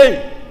 points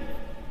today.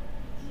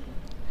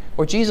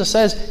 Where Jesus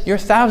says, your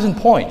 1,000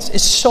 points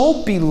is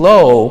so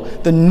below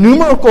the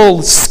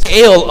numerical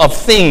scale of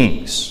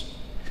things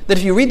that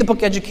if you read the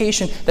book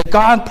Education, that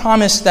God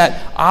promised that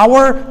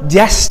our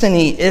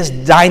destiny is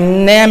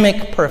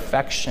dynamic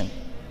perfection.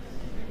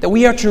 that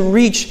we are to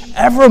reach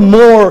ever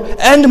more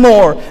and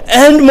more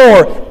and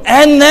more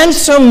and then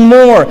some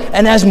more.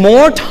 And as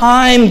more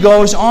time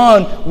goes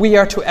on, we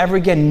are to ever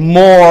get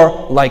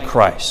more like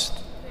Christ.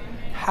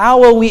 How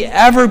will we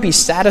ever be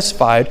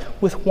satisfied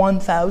with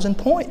 1,000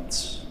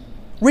 points?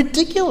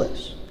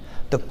 Ridiculous.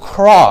 The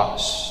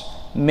cross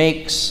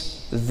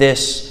makes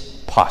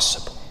this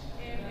possible.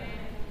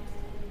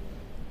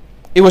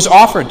 It was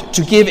offered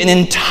to give an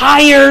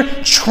entire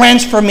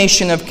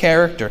transformation of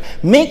character,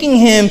 making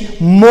him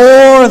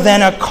more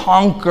than a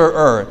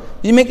conqueror. Are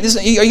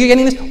you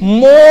getting this?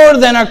 More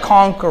than a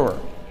conqueror.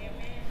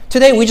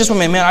 Today we just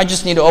went, man, I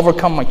just need to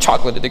overcome my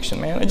chocolate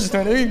addiction, man.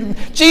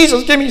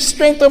 Jesus, give me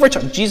strength over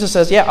chocolate. Jesus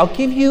says, yeah, I'll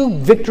give you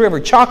victory over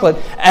chocolate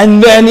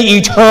and then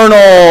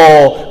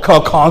eternal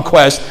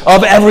conquest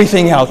of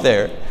everything out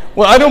there.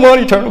 Well, I don't want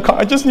eternal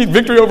conquest. I just need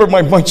victory over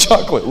my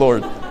chocolate,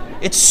 Lord.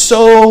 It's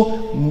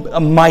so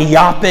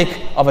myopic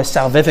of a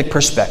salvific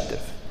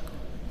perspective.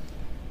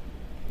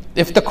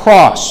 If the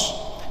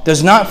cross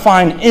does not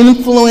find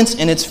influence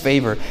in its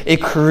favor,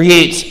 it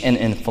creates an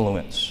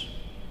influence.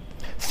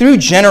 Through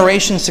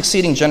generation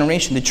succeeding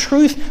generation, the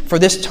truth for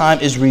this time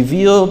is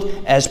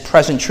revealed as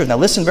present truth. Now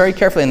listen very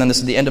carefully, and then this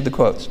is the end of the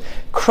quotes.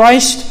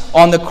 Christ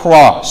on the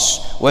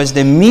cross was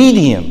the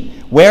medium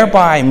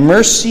whereby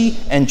mercy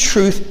and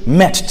truth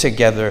met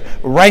together,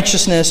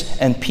 righteousness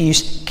and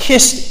peace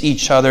kissed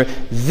each other.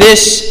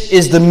 This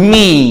is the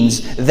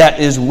means that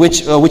is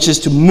which is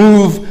to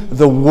move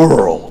the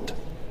world.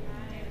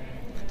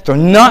 So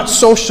not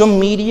social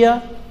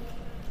media,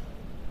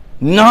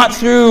 not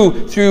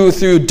through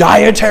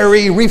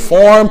dietary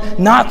reform,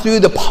 not through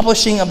the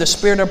publishing of the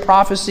spirit of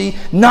prophecy,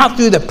 not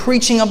through the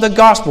preaching of the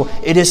gospel.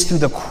 It is through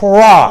the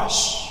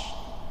cross,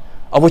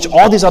 of which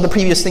all these other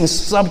previous things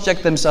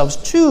subject themselves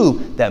to,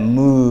 that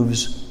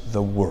moves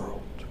the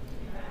world.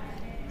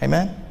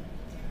 Amen?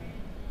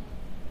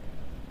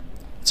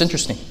 It's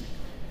interesting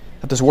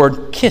that this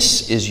word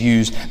kiss is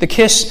used.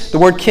 The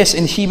word kiss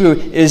in Hebrew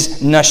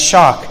is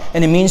nashak,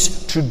 and it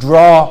means to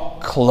draw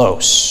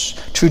close,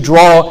 to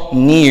draw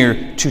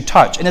near, to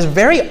touch. And it's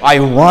very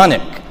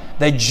ironic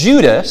that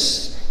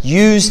Judas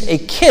used a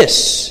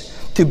kiss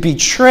to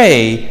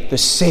betray the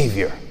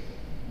Savior.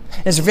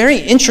 It's very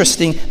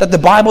interesting that the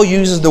Bible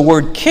uses the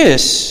word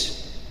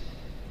kiss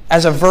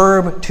as a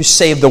verb to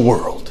save the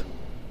world.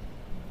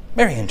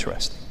 Very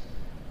interesting.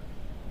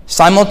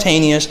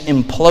 Simultaneous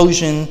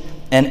implosion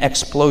and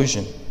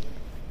explosion.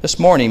 This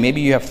morning,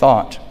 maybe you have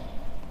thought,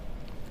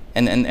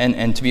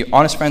 and to be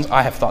honest, friends,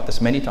 I have thought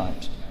this many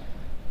times.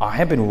 I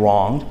have been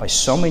wronged by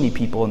so many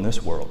people in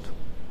this world.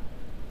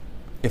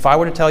 If I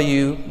were to tell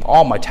you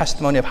all my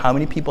testimony of how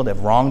many people that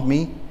have wronged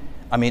me,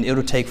 it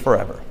would take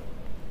forever.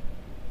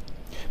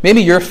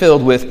 Maybe you're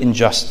filled with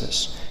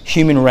injustice,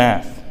 human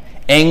wrath,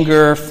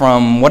 anger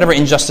from whatever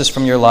injustice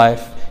from your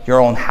life, your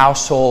own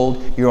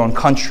household, your own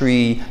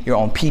country, your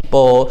own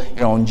people,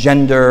 your own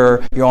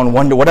gender, your own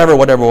wonder,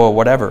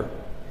 whatever.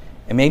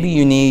 And maybe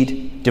you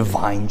need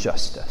divine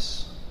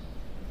justice.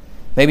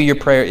 Maybe your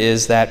prayer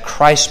is that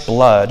Christ's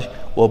blood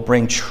will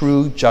bring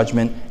true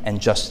judgment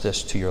and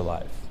justice to your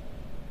life.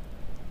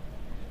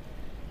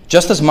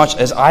 Just as much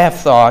as I have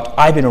thought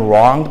I've been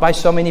wronged by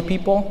so many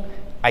people,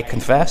 I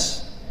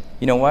confess,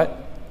 you know what?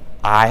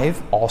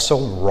 I've also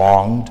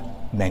wronged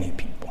many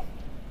people.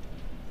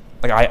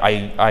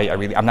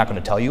 I'm not going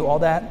to tell you all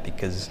that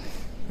because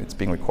it's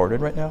being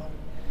recorded right now.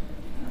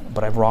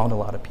 But I've wronged a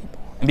lot of people.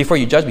 And before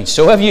you judge me,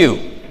 so have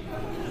you.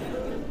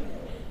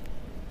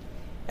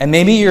 And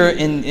maybe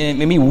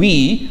maybe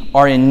we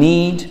are in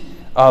need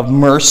of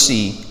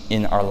mercy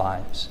in our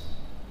lives.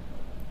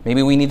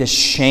 Maybe we need the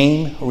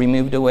shame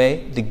removed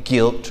away, the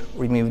guilt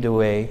removed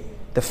away,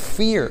 the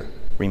fear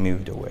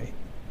removed away.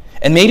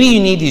 And maybe you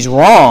need these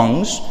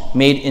wrongs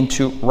made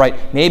into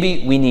right.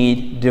 Maybe we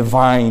need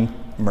divine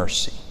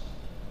mercy.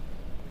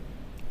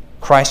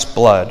 Christ's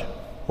blood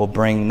will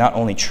bring not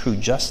only true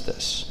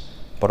justice,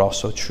 but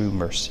also true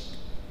mercy.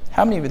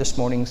 How many of you this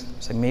morning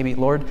say, maybe,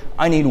 Lord,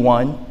 I need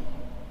one,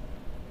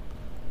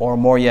 or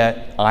more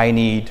yet, I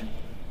need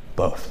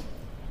both?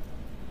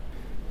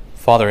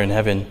 Father in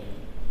heaven,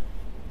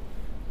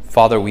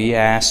 Father, we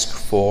ask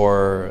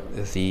for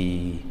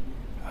the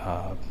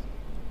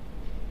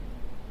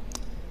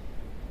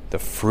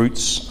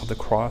fruits of the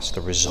cross, the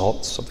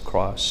results of the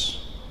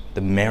cross,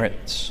 the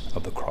merits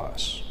of the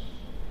cross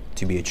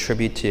to be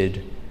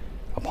attributed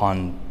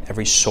upon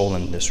every soul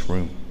in this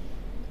room.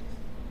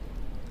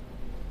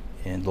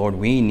 And Lord,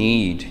 we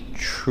need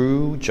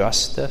true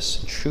justice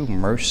and true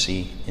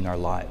mercy in our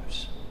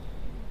lives.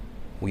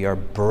 We are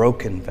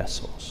broken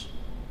vessels.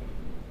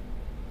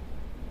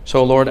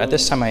 So Lord, at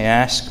this time I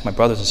ask my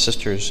brothers and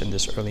sisters in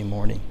this early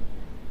morning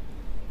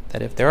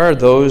that if there are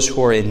those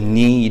who are in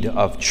need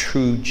of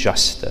true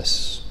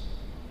justice,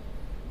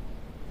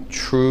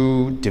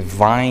 true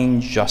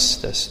divine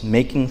justice,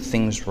 making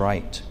things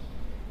right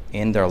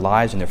in their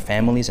lives, in their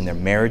families, in their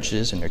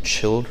marriages, in their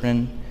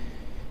children,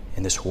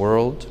 in this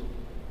world,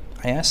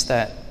 I ask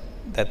that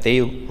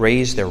they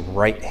raise their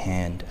right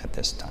hand at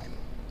this time.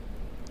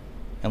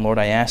 And Lord,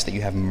 I ask that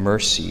you have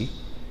mercy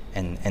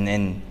and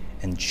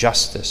and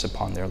justice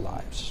upon their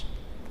lives.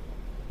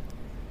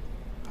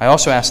 I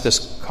also ask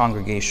this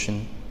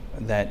congregation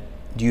that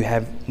do you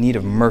have need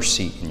of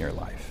mercy in your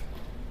life?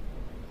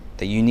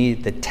 That you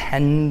need the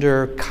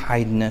tender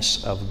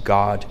kindness of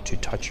God to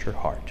touch your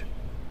heart.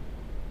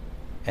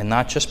 And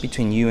not just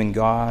between you and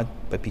God,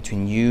 but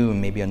between you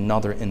and maybe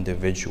another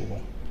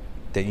individual.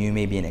 That you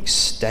may be an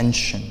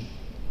extension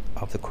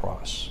of the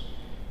cross.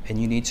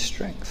 And you need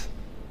strength.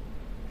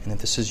 And if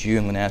this is you,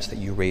 I'm going to ask that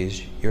you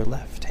raise your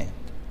left hand.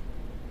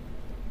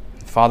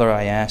 Father,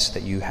 I ask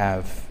that you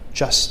have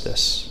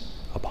justice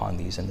upon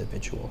these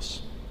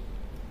individuals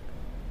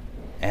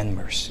and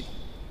mercy.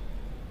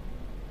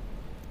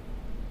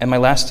 And my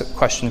last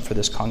question for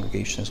this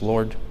congregation is,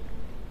 Lord,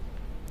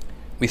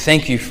 we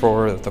thank you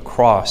for the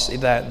cross.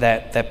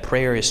 That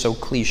prayer is so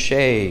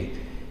cliche,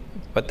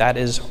 but that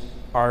is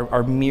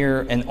our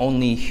mere and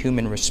only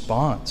human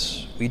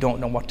response. We don't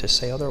know what to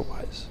say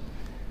otherwise.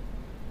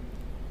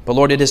 But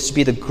Lord, it is to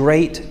be the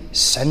great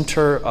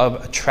center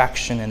of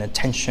attraction and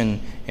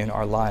attention in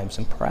our lives.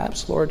 And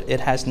perhaps, Lord,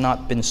 it has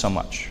not been so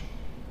much.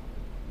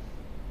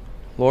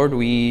 Lord,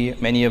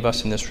 many of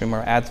us in this room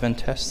are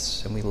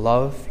Adventists, and we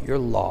love your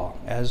law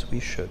as we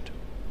should.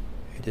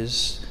 It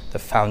is the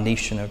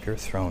foundation of your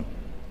throne.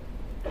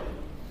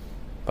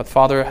 But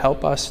Father,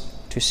 help us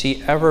to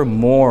see ever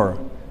more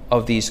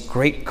of these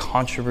great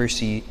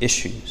controversy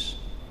issues.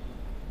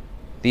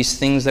 These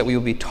things that we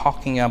will be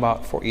talking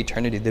about for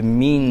eternity, the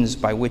means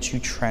by which you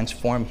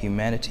transform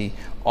humanity,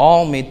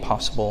 all made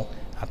possible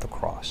at the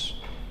cross.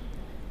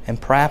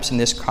 And perhaps in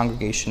this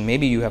congregation,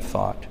 maybe you have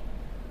thought,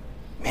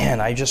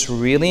 man, I just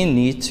really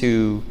need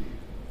to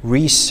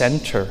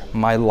recenter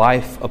my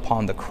life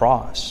upon the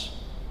cross.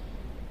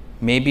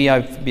 Maybe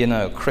I've been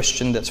a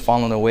Christian that's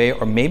fallen away,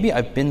 or maybe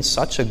I've been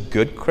such a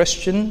good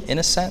Christian, in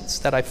a sense,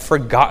 that I've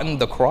forgotten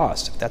the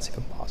cross, if that's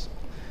even possible.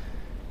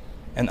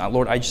 And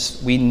Lord,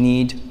 we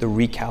need the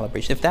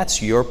recalibration. If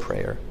that's your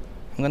prayer,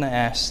 I'm going to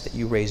ask that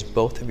you raise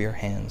both of your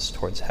hands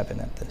towards heaven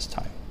at this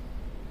time.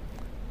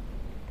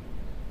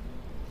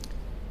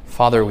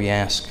 Father, we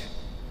ask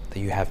that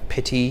you have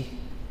pity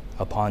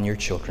upon your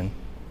children,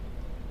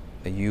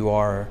 that you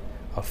are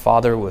a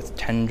Father with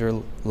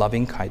tender,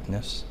 loving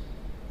kindness,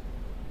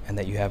 and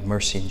that you have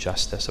mercy and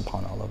justice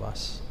upon all of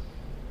us.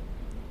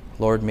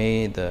 Lord,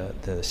 may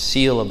the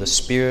seal of the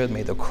Spirit,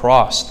 may the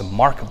cross, the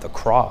mark of the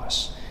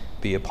cross,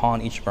 be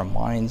upon each of our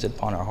minds and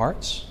upon our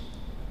hearts.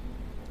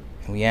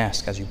 And we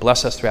ask, as you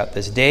bless us throughout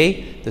this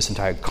day, this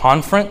entire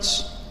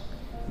conference,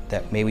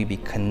 that may we be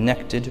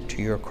connected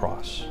to your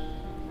cross,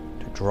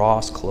 to draw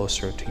us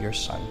closer to your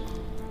Son.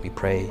 We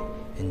pray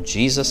in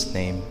Jesus'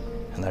 name,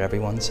 and let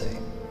everyone say,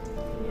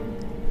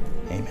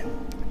 Amen.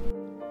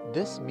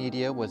 This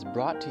media was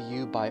brought to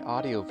you by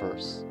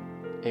Audioverse,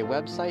 a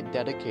website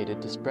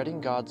dedicated to spreading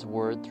God's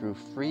Word through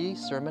free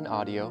sermon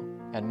audio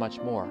and much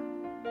more.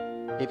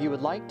 If you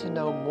would like to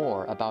know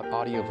more about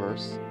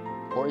Audioverse,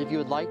 or if you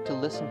would like to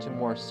listen to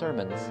more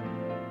sermons,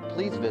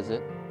 please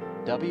visit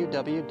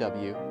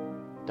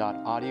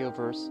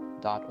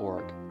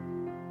www.audioverse.org.